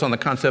focus on the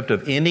concept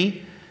of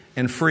any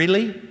and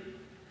freely.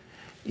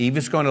 Eve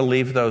is going to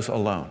leave those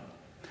alone.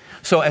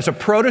 So as a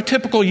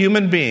prototypical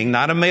human being,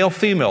 not a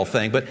male-female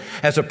thing, but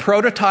as a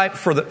prototype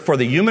for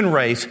the human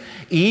race,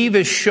 Eve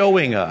is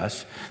showing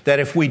us that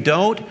if we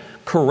don't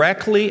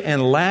correctly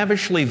and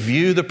lavishly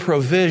view the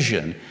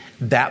provision,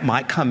 that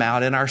might come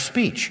out in our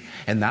speech,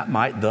 and that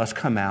might thus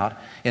come out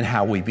in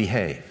how we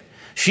behave.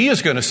 She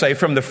is going to say,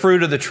 from the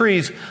fruit of the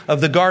trees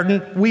of the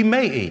garden, we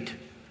may eat.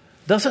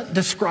 Doesn't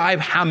describe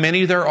how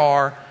many there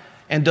are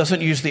and doesn't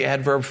use the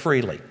adverb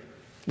freely.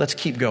 Let's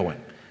keep going.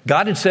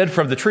 God had said,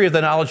 from the tree of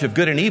the knowledge of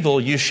good and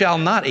evil, you shall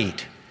not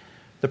eat.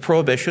 The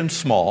prohibition,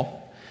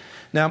 small.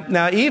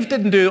 Now, Eve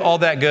didn't do all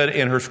that good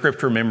in her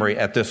scripture memory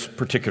at this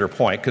particular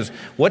point, because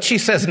what she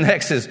says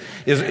next is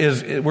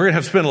we're going to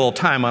have to spend a little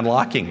time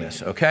unlocking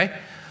this, okay?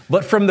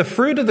 But from the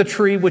fruit of the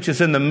tree which is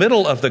in the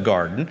middle of the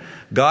garden,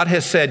 God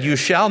has said, you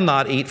shall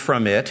not eat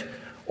from it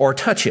or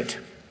touch it.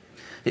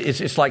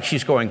 It's like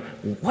she's going,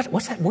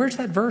 what's that? Where's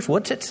that verse?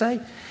 What's it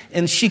say?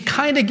 And she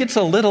kind of gets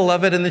a little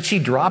of it, and then she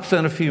drops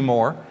in a few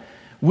more.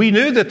 We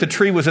knew that the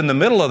tree was in the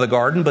middle of the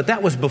garden, but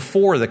that was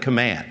before the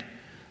command.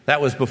 That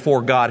was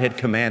before God had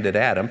commanded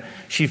Adam.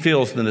 She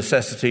feels the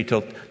necessity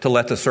to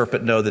let the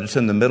serpent know that it's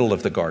in the middle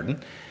of the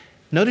garden.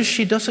 Notice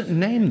she doesn't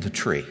name the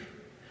tree.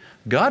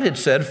 God had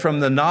said from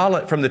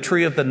the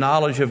tree of the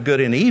knowledge of good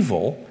and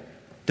evil,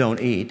 don't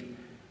eat.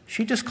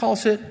 She just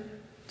calls it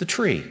the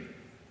tree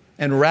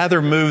and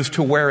rather moves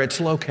to where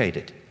it's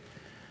located,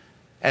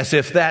 as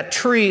if that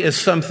tree is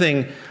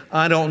something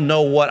I don't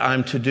know what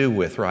I'm to do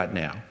with right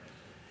now.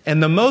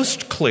 And the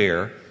most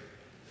clear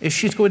is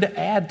she's going to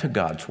add to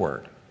God's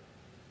word.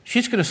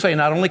 She's going to say,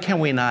 not only can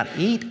we not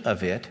eat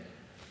of it,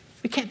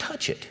 we can't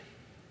touch it.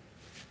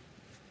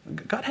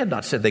 God had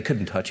not said they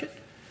couldn't touch it.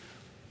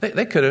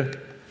 They could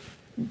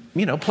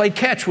have, played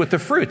catch with the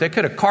fruit. They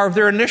could have carved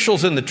their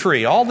initials in the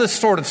tree, all this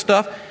sort of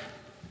stuff.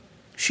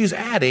 She's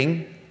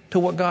adding to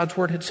what God's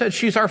word had said.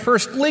 She's our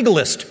first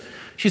legalist.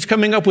 She's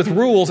coming up with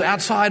rules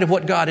outside of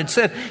what God had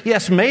said.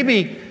 Yes,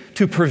 maybe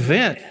to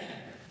prevent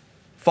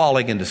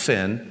falling into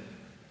sin,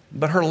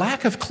 but her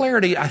lack of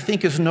clarity, I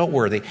think, is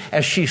noteworthy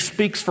as she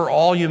speaks for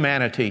all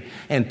humanity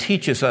and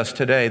teaches us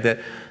today that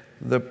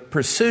the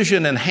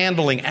precision in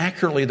handling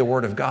accurately the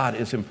Word of God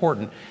is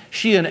important.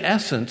 She, in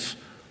essence,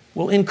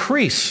 will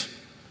increase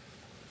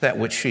that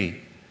which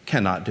she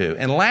cannot do.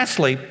 And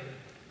lastly,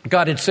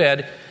 God had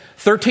said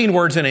 13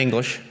 words in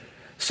English,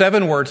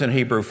 7 words in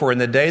Hebrew, for in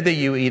the day that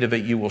you eat of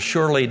it, you will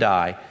surely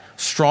die.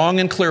 Strong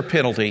and clear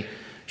penalty.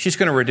 She's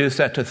going to reduce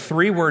that to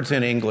 3 words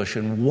in English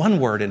and 1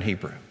 word in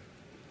Hebrew.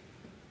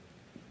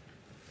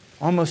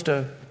 Almost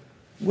a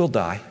will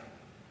die,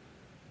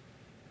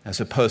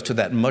 as opposed to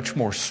that much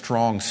more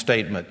strong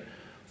statement,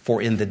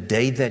 for in the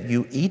day that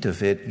you eat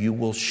of it, you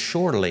will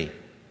surely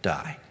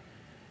die,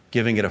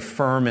 giving it a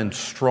firm and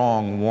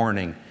strong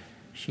warning.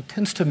 She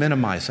tends to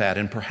minimize that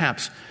and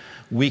perhaps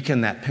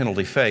weaken that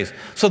penalty phase.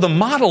 So the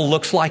model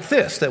looks like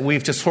this that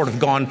we've just sort of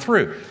gone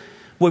through.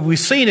 What we've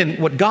seen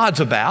in what God's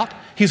about,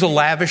 He's a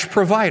lavish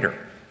provider.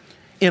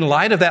 In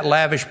light of that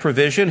lavish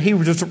provision, He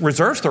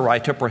reserves the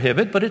right to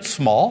prohibit, but it's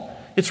small.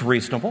 It's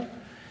reasonable.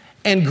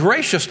 And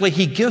graciously,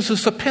 He gives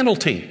us a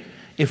penalty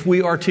if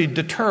we are to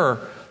deter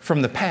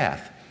from the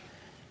path.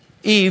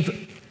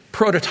 Eve,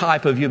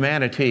 prototype of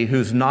humanity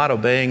who's not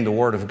obeying the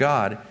Word of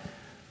God,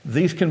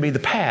 these can be the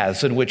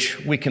paths in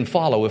which we can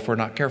follow if we're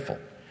not careful.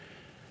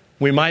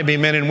 We might be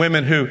men and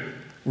women who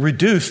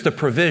reduce the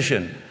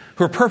provision,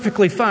 who are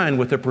perfectly fine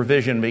with the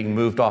provision being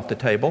moved off the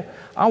table.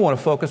 I want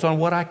to focus on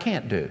what I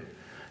can't do.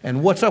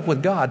 And what's up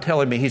with God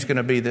telling me He's going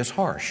to be this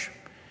harsh?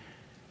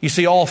 You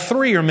see, all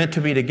 3 are meant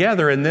to be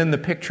together, and then the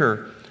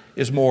picture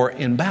is more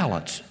in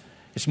balance.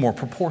 It's more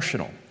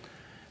proportional.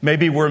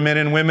 Maybe we're men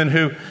and women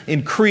who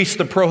increase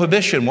the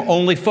prohibition. We'll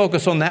only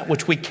focus on that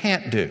which we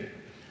can't do.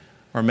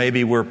 Or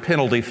maybe we're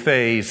penalty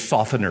phase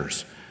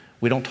softeners.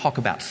 We don't talk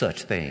about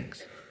such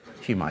things,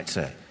 she might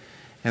say.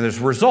 And as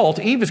a result,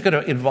 Eve is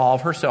going to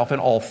involve herself in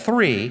all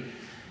 3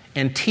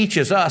 and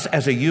teaches us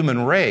as a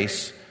human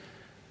race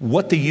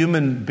what the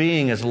human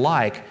being is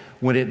like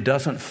when it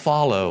doesn't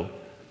follow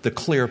the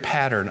clear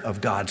pattern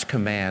of God's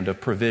command of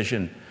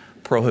provision,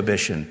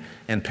 prohibition,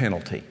 and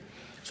penalty.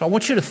 So I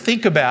want you to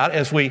think about,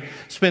 as we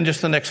spend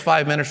just the next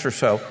 5 minutes or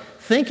so,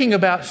 thinking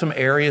about some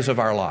areas of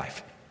our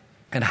life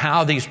and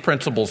how these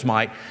principles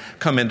might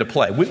come into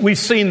play. We've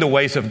seen the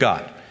ways of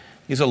God.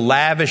 He's a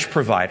lavish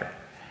provider.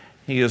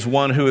 He is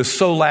one who is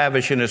so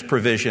lavish in His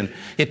provision.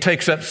 It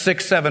takes up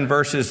 6, 7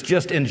 verses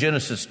just in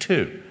Genesis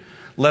 2.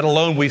 Let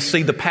alone we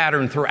see the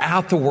pattern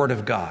throughout the Word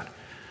of God,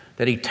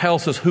 that He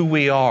tells us who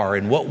we are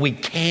and what we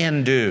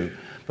can do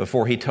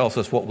before He tells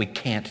us what we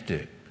can't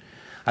do.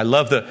 I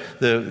love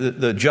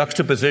the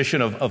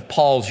juxtaposition of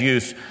Paul's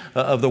use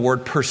of the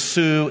word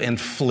pursue and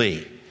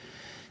flee.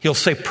 He'll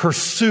say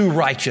pursue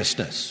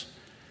righteousness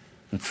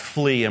and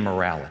flee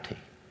immorality.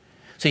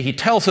 See, he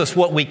tells us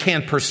what we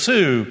can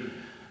pursue,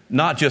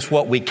 not just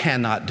what we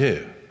cannot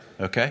do.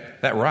 Okay?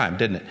 That rhymed,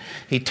 didn't it?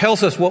 He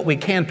tells us what we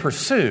can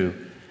pursue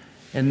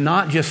and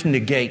not just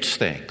negates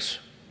things.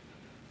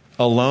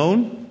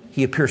 Alone,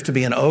 he appears to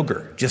be an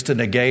ogre, just a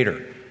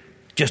negator,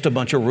 just a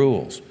bunch of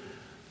rules.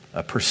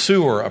 A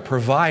pursuer, a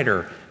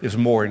provider, is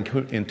more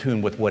in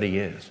tune with what he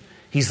is.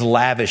 He's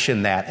lavish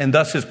in that, and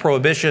thus his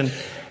prohibition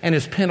and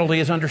his penalty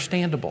is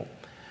understandable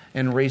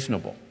and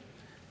reasonable.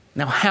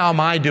 Now, how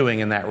am I doing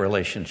in that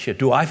relationship?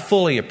 Do I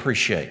fully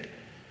appreciate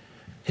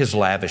his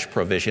lavish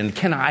provision?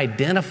 Can I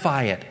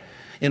identify it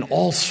in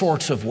all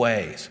sorts of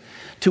ways?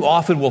 Too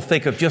often we'll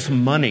think of just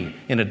money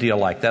in a deal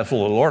like that.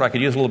 Well, Lord, I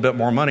could use a little bit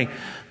more money.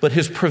 But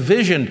his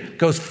provision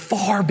goes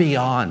far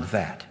beyond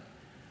that.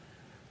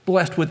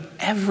 Blessed with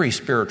every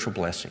spiritual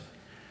blessing.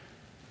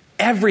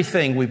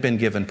 Everything we've been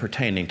given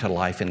pertaining to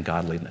life and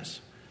godliness.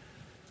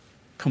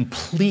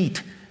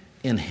 complete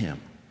in him,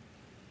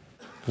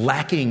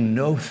 lacking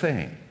no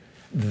thing.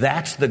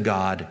 That's the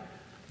God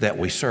that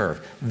we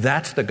serve.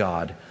 That's the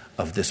God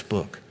of this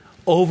book,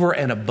 over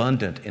and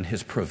abundant in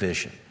his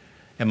provision.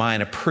 Am I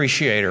an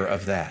appreciator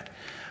of that?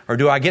 Or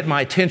do I get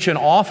my attention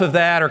off of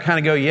that or kind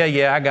of go,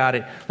 yeah, I got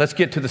it. Let's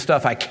get to the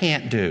stuff I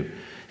can't do.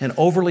 And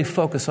overly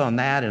focus on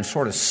that and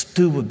sort of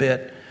stew a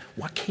bit.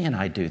 Why can't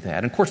I do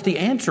that? And of course the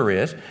answer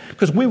is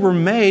because we were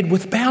made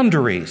with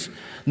boundaries.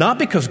 Not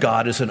because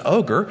God is an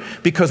ogre,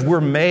 because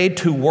we're made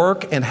to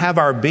work and have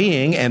our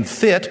being and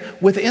fit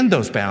within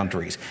those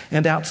boundaries.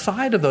 And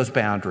outside of those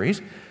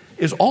boundaries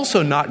is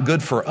also not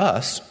good for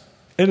us,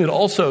 and it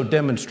also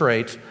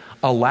demonstrates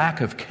a lack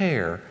of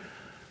care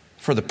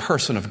for the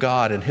person of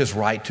God and his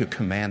right to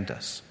command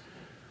us.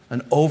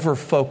 An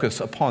over-focus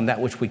upon that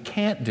which we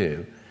can't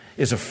do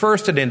is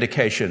first an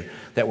indication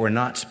that we're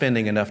not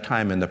spending enough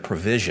time in the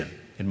provision,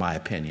 in my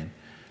opinion.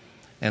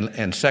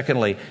 And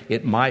secondly,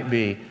 it might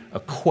be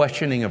a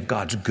questioning of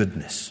God's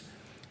goodness.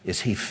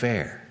 Is he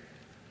fair?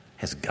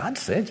 Has God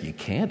said you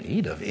can't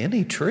eat of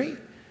any tree?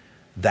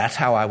 That's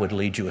how I would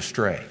lead you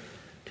astray.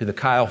 To the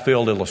Kyle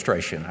Field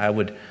illustration,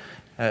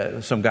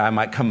 some guy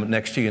might come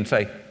next to you and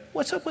say,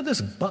 what's up with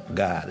this Buck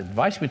guy that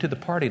invites me to the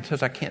party and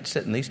says I can't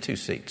sit in these two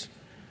seats?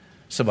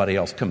 Somebody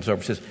else comes over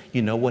and says,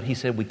 you know what? He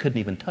said we couldn't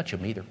even touch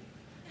him either.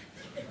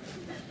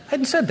 I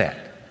hadn't said that.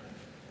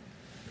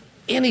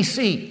 Any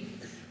seat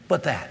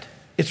but that.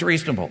 It's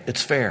reasonable.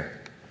 It's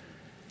fair.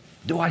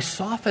 Do I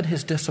soften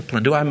his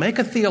discipline? Do I make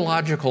a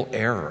theological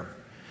error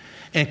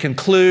and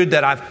conclude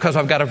that because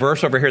I've got a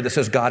verse over here that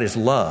says God is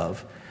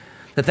love,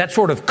 that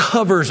sort of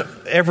covers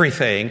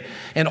everything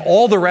and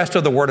all the rest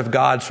of the Word of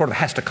God sort of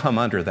has to come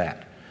under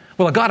that?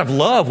 Well, a God of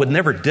love would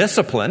never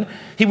discipline.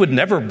 He would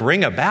never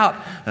bring about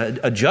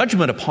a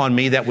judgment upon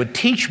me that would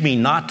teach me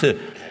not to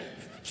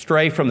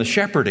stray from the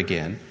shepherd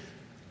again.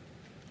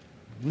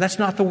 That's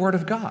not the Word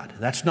of God.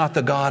 That's not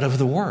the God of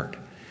the Word.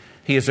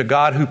 He is a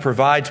God who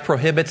provides,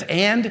 prohibits,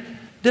 and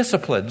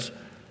disciplines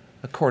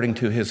according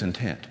to his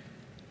intent.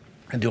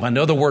 And do I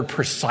know the Word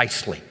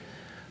precisely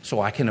so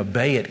I can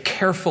obey it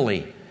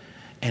carefully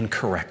and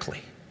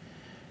correctly?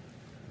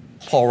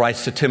 Paul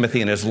writes to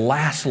Timothy in his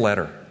last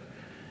letter.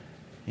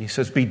 He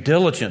says, be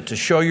diligent to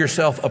show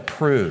yourself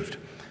approved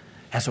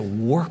as a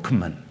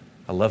workman.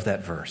 I love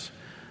that verse.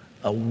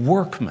 A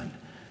workman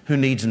who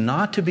needs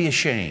not to be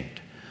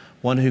ashamed,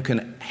 one who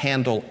can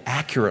handle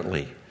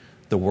accurately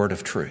the word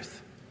of truth.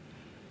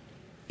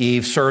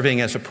 Eve,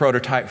 serving as a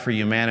prototype for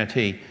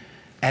humanity,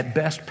 at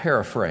best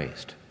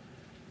paraphrased,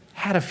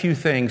 had a few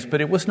things,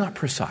 but it was not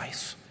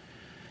precise.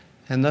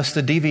 And thus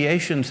the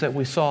deviations that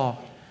we saw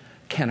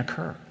can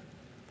occur.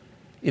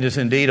 It is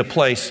indeed a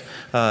place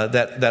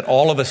that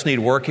all of us need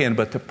work in,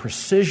 but the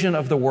precision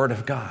of the Word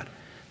of God.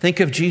 Think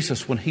of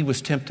Jesus when he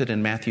was tempted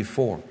in Matthew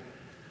 4.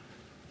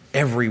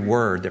 Every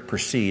word that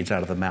proceeds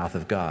out of the mouth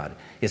of God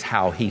is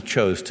how he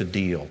chose to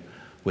deal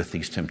with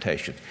these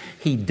temptations.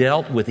 He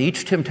dealt with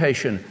each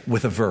temptation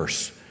with a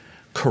verse,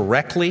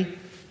 correctly,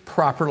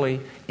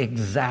 properly,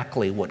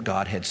 exactly what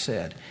God had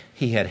said.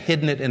 He had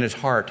hidden it in his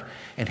heart,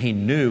 and he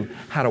knew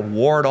how to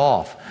ward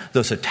off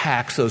those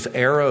attacks, those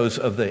arrows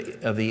of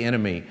the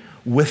enemy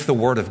with the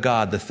Word of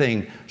God, the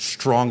thing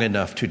strong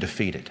enough to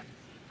defeat it.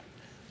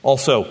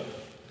 Also,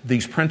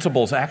 these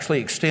principles actually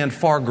extend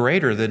far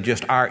greater than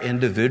just our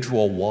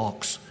individual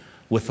walks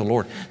with the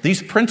Lord.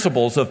 These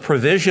principles of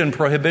provision,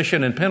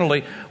 prohibition, and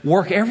penalty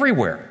work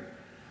everywhere.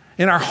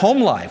 In our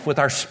home life, with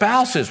our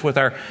spouses, with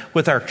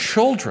our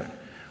children.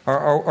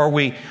 Are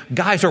we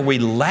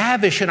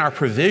lavish in our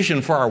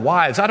provision for our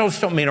wives? I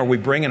don't mean are we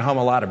bringing home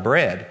a lot of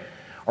bread.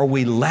 Are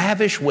we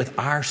lavish with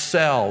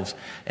ourselves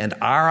and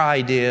our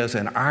ideas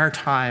and our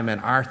time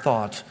and our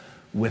thoughts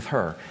with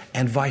her?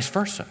 And vice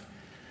versa.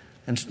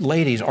 And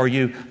ladies, are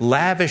you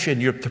lavish in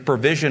the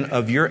provision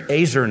of your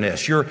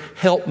azerness, your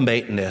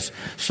helpmateness,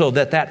 so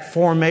that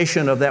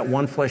formation of that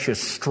one flesh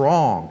is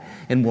strong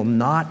and will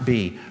not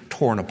be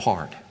torn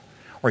apart?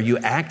 Are you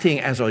acting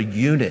as a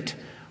unit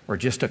or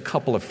just a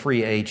couple of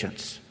free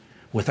agents?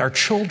 With our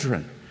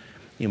children,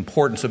 the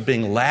importance of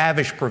being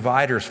lavish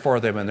providers for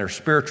them and their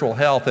spiritual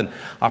health and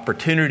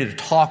opportunity to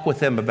talk with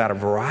them about a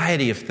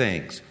variety of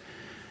things.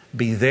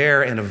 Be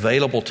there and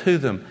available to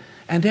them.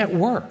 And at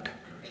work.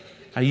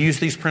 I use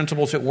these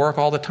principles at work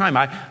all the time.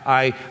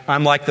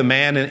 I'm like the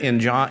man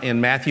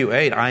in Matthew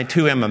 8. I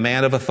too am a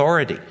man of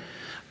authority.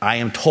 I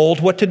am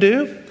told what to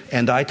do,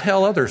 and I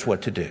tell others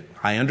what to do.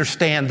 I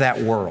understand that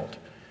world.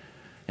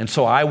 And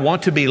so I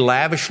want to be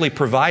lavishly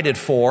provided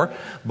for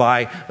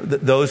by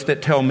those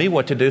that tell me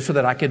what to do so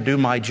that I can do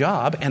my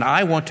job. And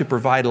I want to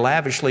provide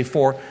lavishly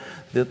for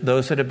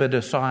those that have been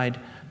assigned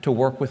to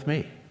work with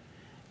me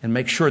and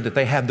make sure that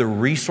they have the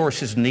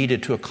resources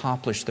needed to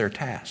accomplish their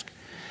task.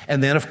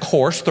 And then, of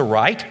course, the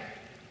right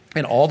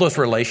in all those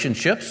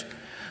relationships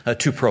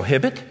to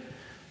prohibit,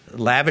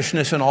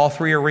 lavishness in all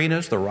three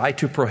arenas, the right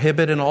to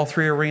prohibit in all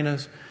three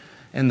arenas,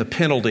 and the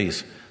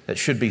penalties that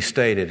should be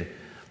stated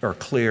are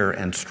clear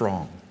and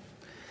strong.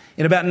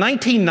 In about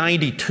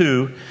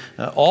 1992,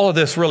 all of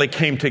this really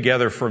came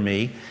together for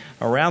me.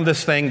 around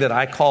this thing that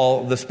I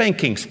call the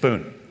spanking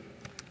spoon.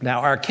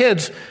 Now, our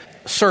kids,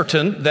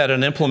 certain that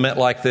an implement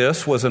like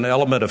this was an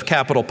element of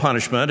capital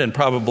punishment and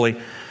probably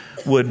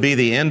would be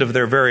the end of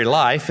their very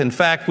life. In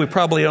fact, we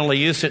probably only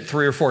used it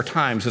 3 or 4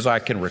 times as I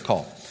can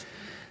recall.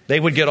 They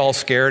would get all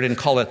scared and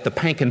call it the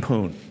pankin'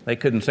 poon. They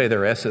couldn't say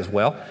their S as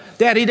well.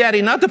 Daddy,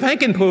 Daddy, not the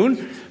pankin'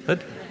 poon.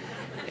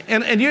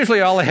 And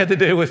usually all I had to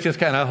do was just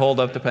kind of hold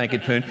up the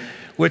pankin' poon,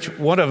 which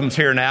one of them's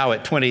here now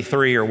at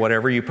 23 or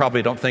whatever. You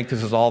probably don't think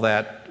this is all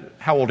that.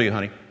 How old are you,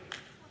 honey?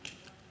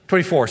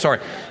 24, sorry.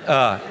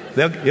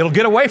 It'll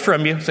get away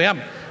from you. See,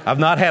 I've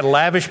not had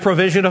lavish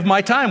provision of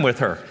my time with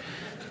her.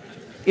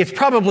 It's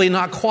probably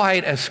not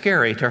quite as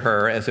scary to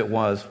her as it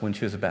was when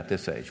she was about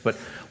this age. But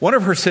one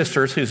of her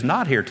sisters, who's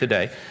not here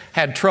today,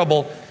 had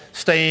trouble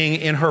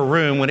staying in her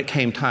room when it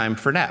came time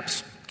for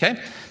naps.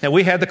 Okay? Now,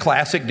 we had the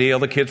classic deal.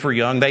 The kids were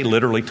young. They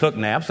literally took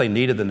naps. They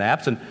needed the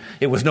naps, and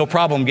it was no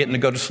problem getting to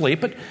go to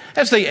sleep. But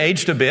as they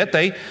aged a bit,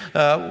 they,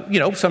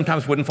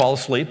 sometimes wouldn't fall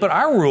asleep. But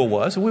our rule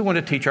was, we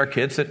wanted to teach our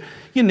kids that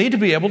you need to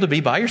be able to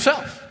be by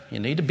yourself. You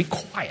need to be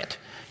quiet.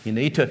 You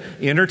need to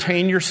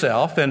entertain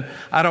yourself. And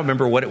I don't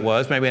remember what it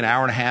was, maybe an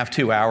hour and a half,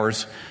 2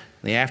 hours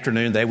in the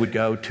afternoon, they would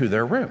go to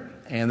their room.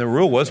 And the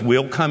rule was,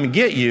 we'll come and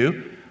get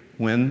you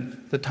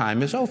when the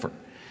time is over.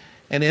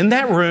 And in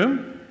that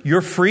room,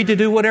 you're free to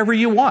do whatever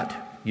you want.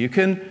 You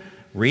can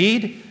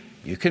read,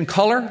 you can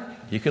color,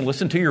 you can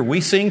listen to your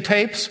We Sing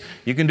tapes,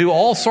 you can do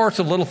all sorts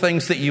of little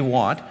things that you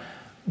want,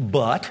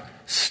 but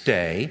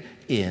stay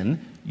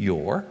in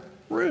your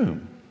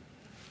room.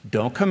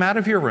 Don't come out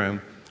of your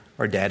room,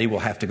 or Daddy will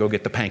have to go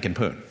get the pankin'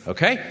 poon,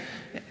 okay?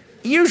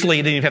 Usually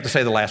you didn't even have to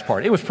say the last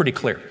part. It was pretty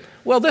clear.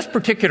 Well, this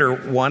particular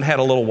one had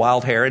a little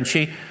wild hair, and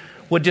she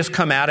would just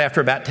come out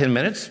after about 10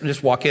 minutes, and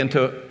just walk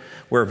into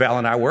where Val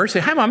and I were, say,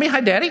 "Hi, Mommy.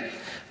 Hi, Daddy."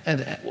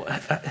 And,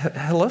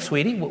 "Hello,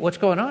 sweetie. What's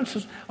going on?" She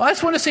says, "Oh, I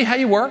just want to see how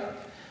you were."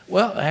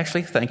 "Well,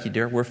 actually, thank you,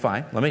 dear. We're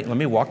fine. Let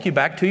me walk you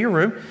back to your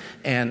room.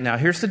 And now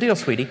here's the deal,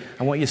 sweetie.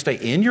 I want you to stay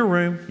in your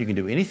room. You can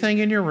do anything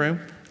in your room.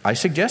 I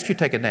suggest you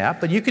take a nap,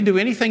 but you can do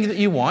anything that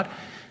you want.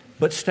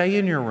 But stay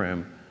in your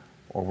room,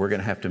 or we're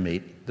going to have to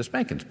meet the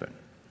spanking spoon."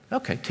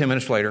 Okay, 10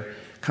 minutes later,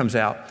 comes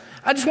out.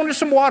 "I just wanted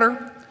some water."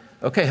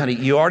 "Okay, honey,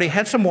 you already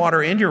had some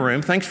water in your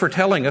room. Thanks for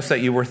telling us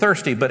that you were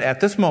thirsty, but at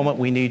this moment,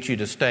 we need you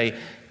to stay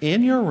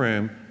in your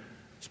room.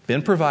 It's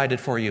been provided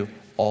for you,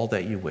 all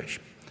that you wish."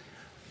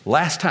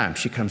 Last time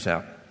she comes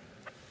out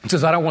and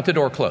says, "I don't want the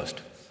door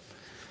closed."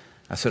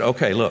 I said,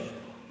 "Okay, look,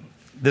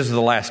 this is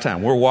the last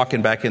time. We're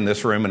walking back in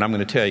this room, and I'm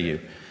going to tell you,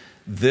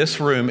 this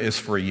room is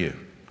for you.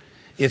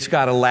 It's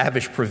got a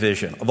lavish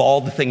provision of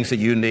all the things that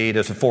you need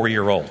as a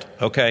 4-year-old,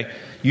 okay?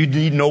 You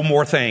need no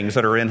more things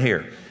that are in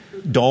here.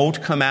 Don't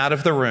come out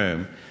of the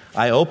room."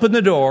 I opened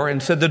the door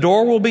and said, "The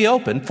door will be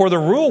open," for the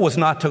rule was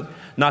not to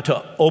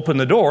open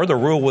the door. The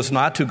rule was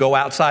not to go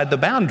outside the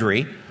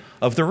boundary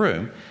of the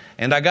room.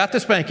 And I got the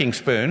spanking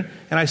spoon,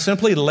 and I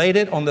simply laid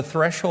it on the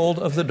threshold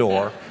of the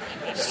door,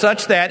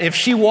 such that if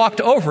she walked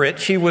over it,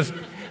 she was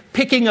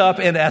picking up,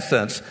 in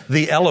essence,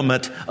 the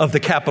element of the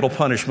capital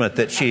punishment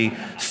that she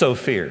so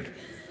feared.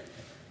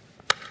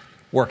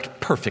 Worked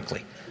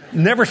perfectly.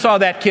 Never saw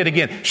that kid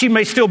again. She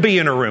may still be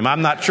in her room.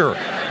 I'm not sure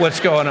what's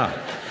going on.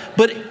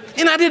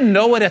 And I didn't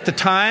know it at the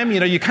time.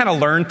 You kind of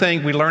learn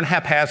things. We learn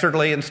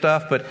haphazardly and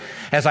stuff. But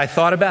as I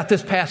thought about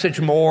this passage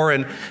more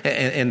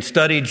and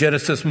studied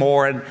Genesis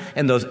more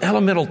and those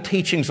elemental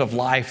teachings of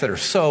life that are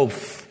so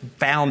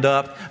bound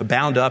up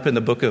in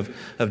the book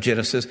of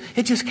Genesis,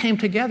 it just came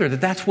together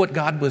that that's what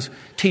God was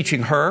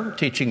teaching her,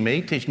 teaching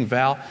me, teaching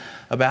Val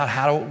about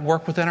how to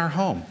work within our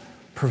home.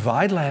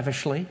 Provide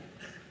lavishly.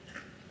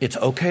 It's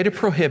okay to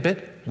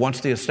prohibit once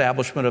the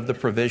establishment of the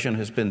provision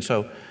has been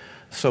so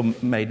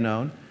made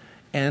known.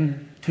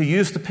 And to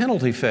use the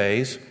penalty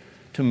phase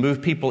to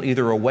move people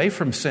either away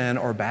from sin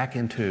or back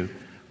into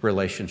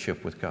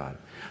relationship with God.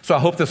 So I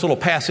hope this little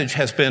passage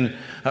has been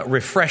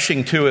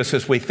refreshing to us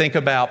as we think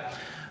about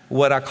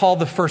what I call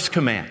the first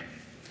command,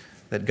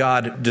 that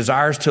God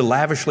desires to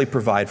lavishly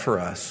provide for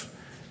us,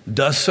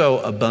 does so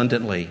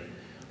abundantly,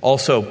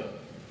 also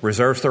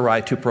reserves the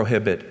right to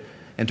prohibit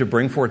and to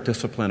bring forth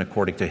discipline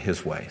according to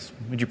His ways.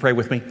 Would you pray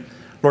with me?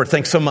 Lord,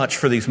 thanks so much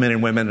for these men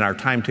and women and our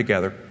time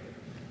together.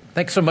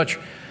 Thanks so much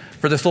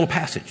for this little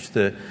passage,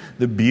 the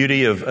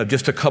beauty of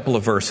just a couple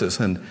of verses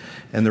and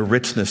the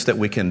richness that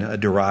we can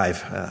derive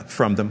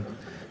from them.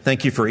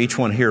 Thank you for each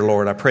one here,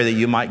 Lord. I pray that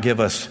you might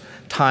give us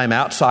time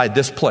outside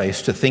this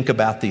place to think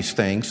about these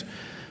things,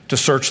 to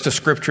search the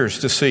Scriptures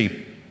to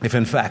see if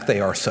in fact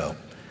they are so.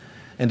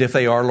 And if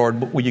they are,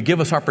 Lord, will you give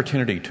us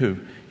opportunity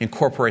to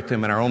incorporate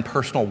them in our own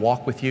personal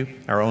walk with you,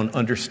 our own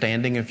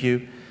understanding of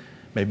you.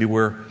 Maybe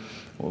we're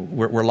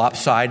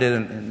lopsided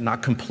and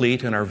not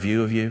complete in our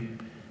view of you.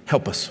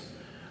 Help us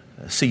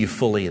see you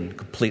fully and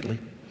completely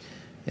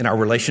in our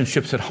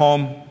relationships at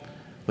home,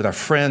 with our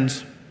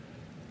friends,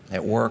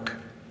 at work.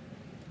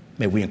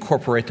 May we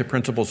incorporate the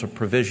principles of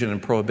provision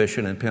and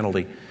prohibition and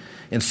penalty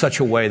in such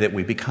a way that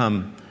we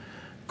become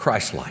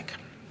Christ-like.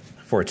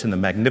 For it's in the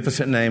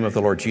magnificent name of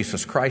the Lord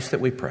Jesus Christ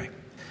that we pray.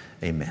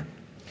 Amen.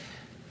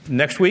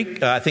 Next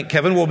week, I think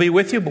Kevin will be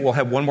with you, but we'll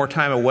have one more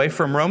time away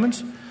from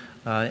Romans.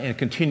 And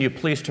continue,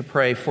 please, to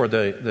pray for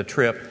the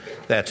trip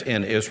that's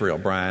in Israel,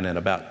 Brian, and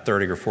about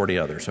 30 or 40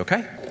 others,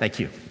 okay? Thank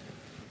you.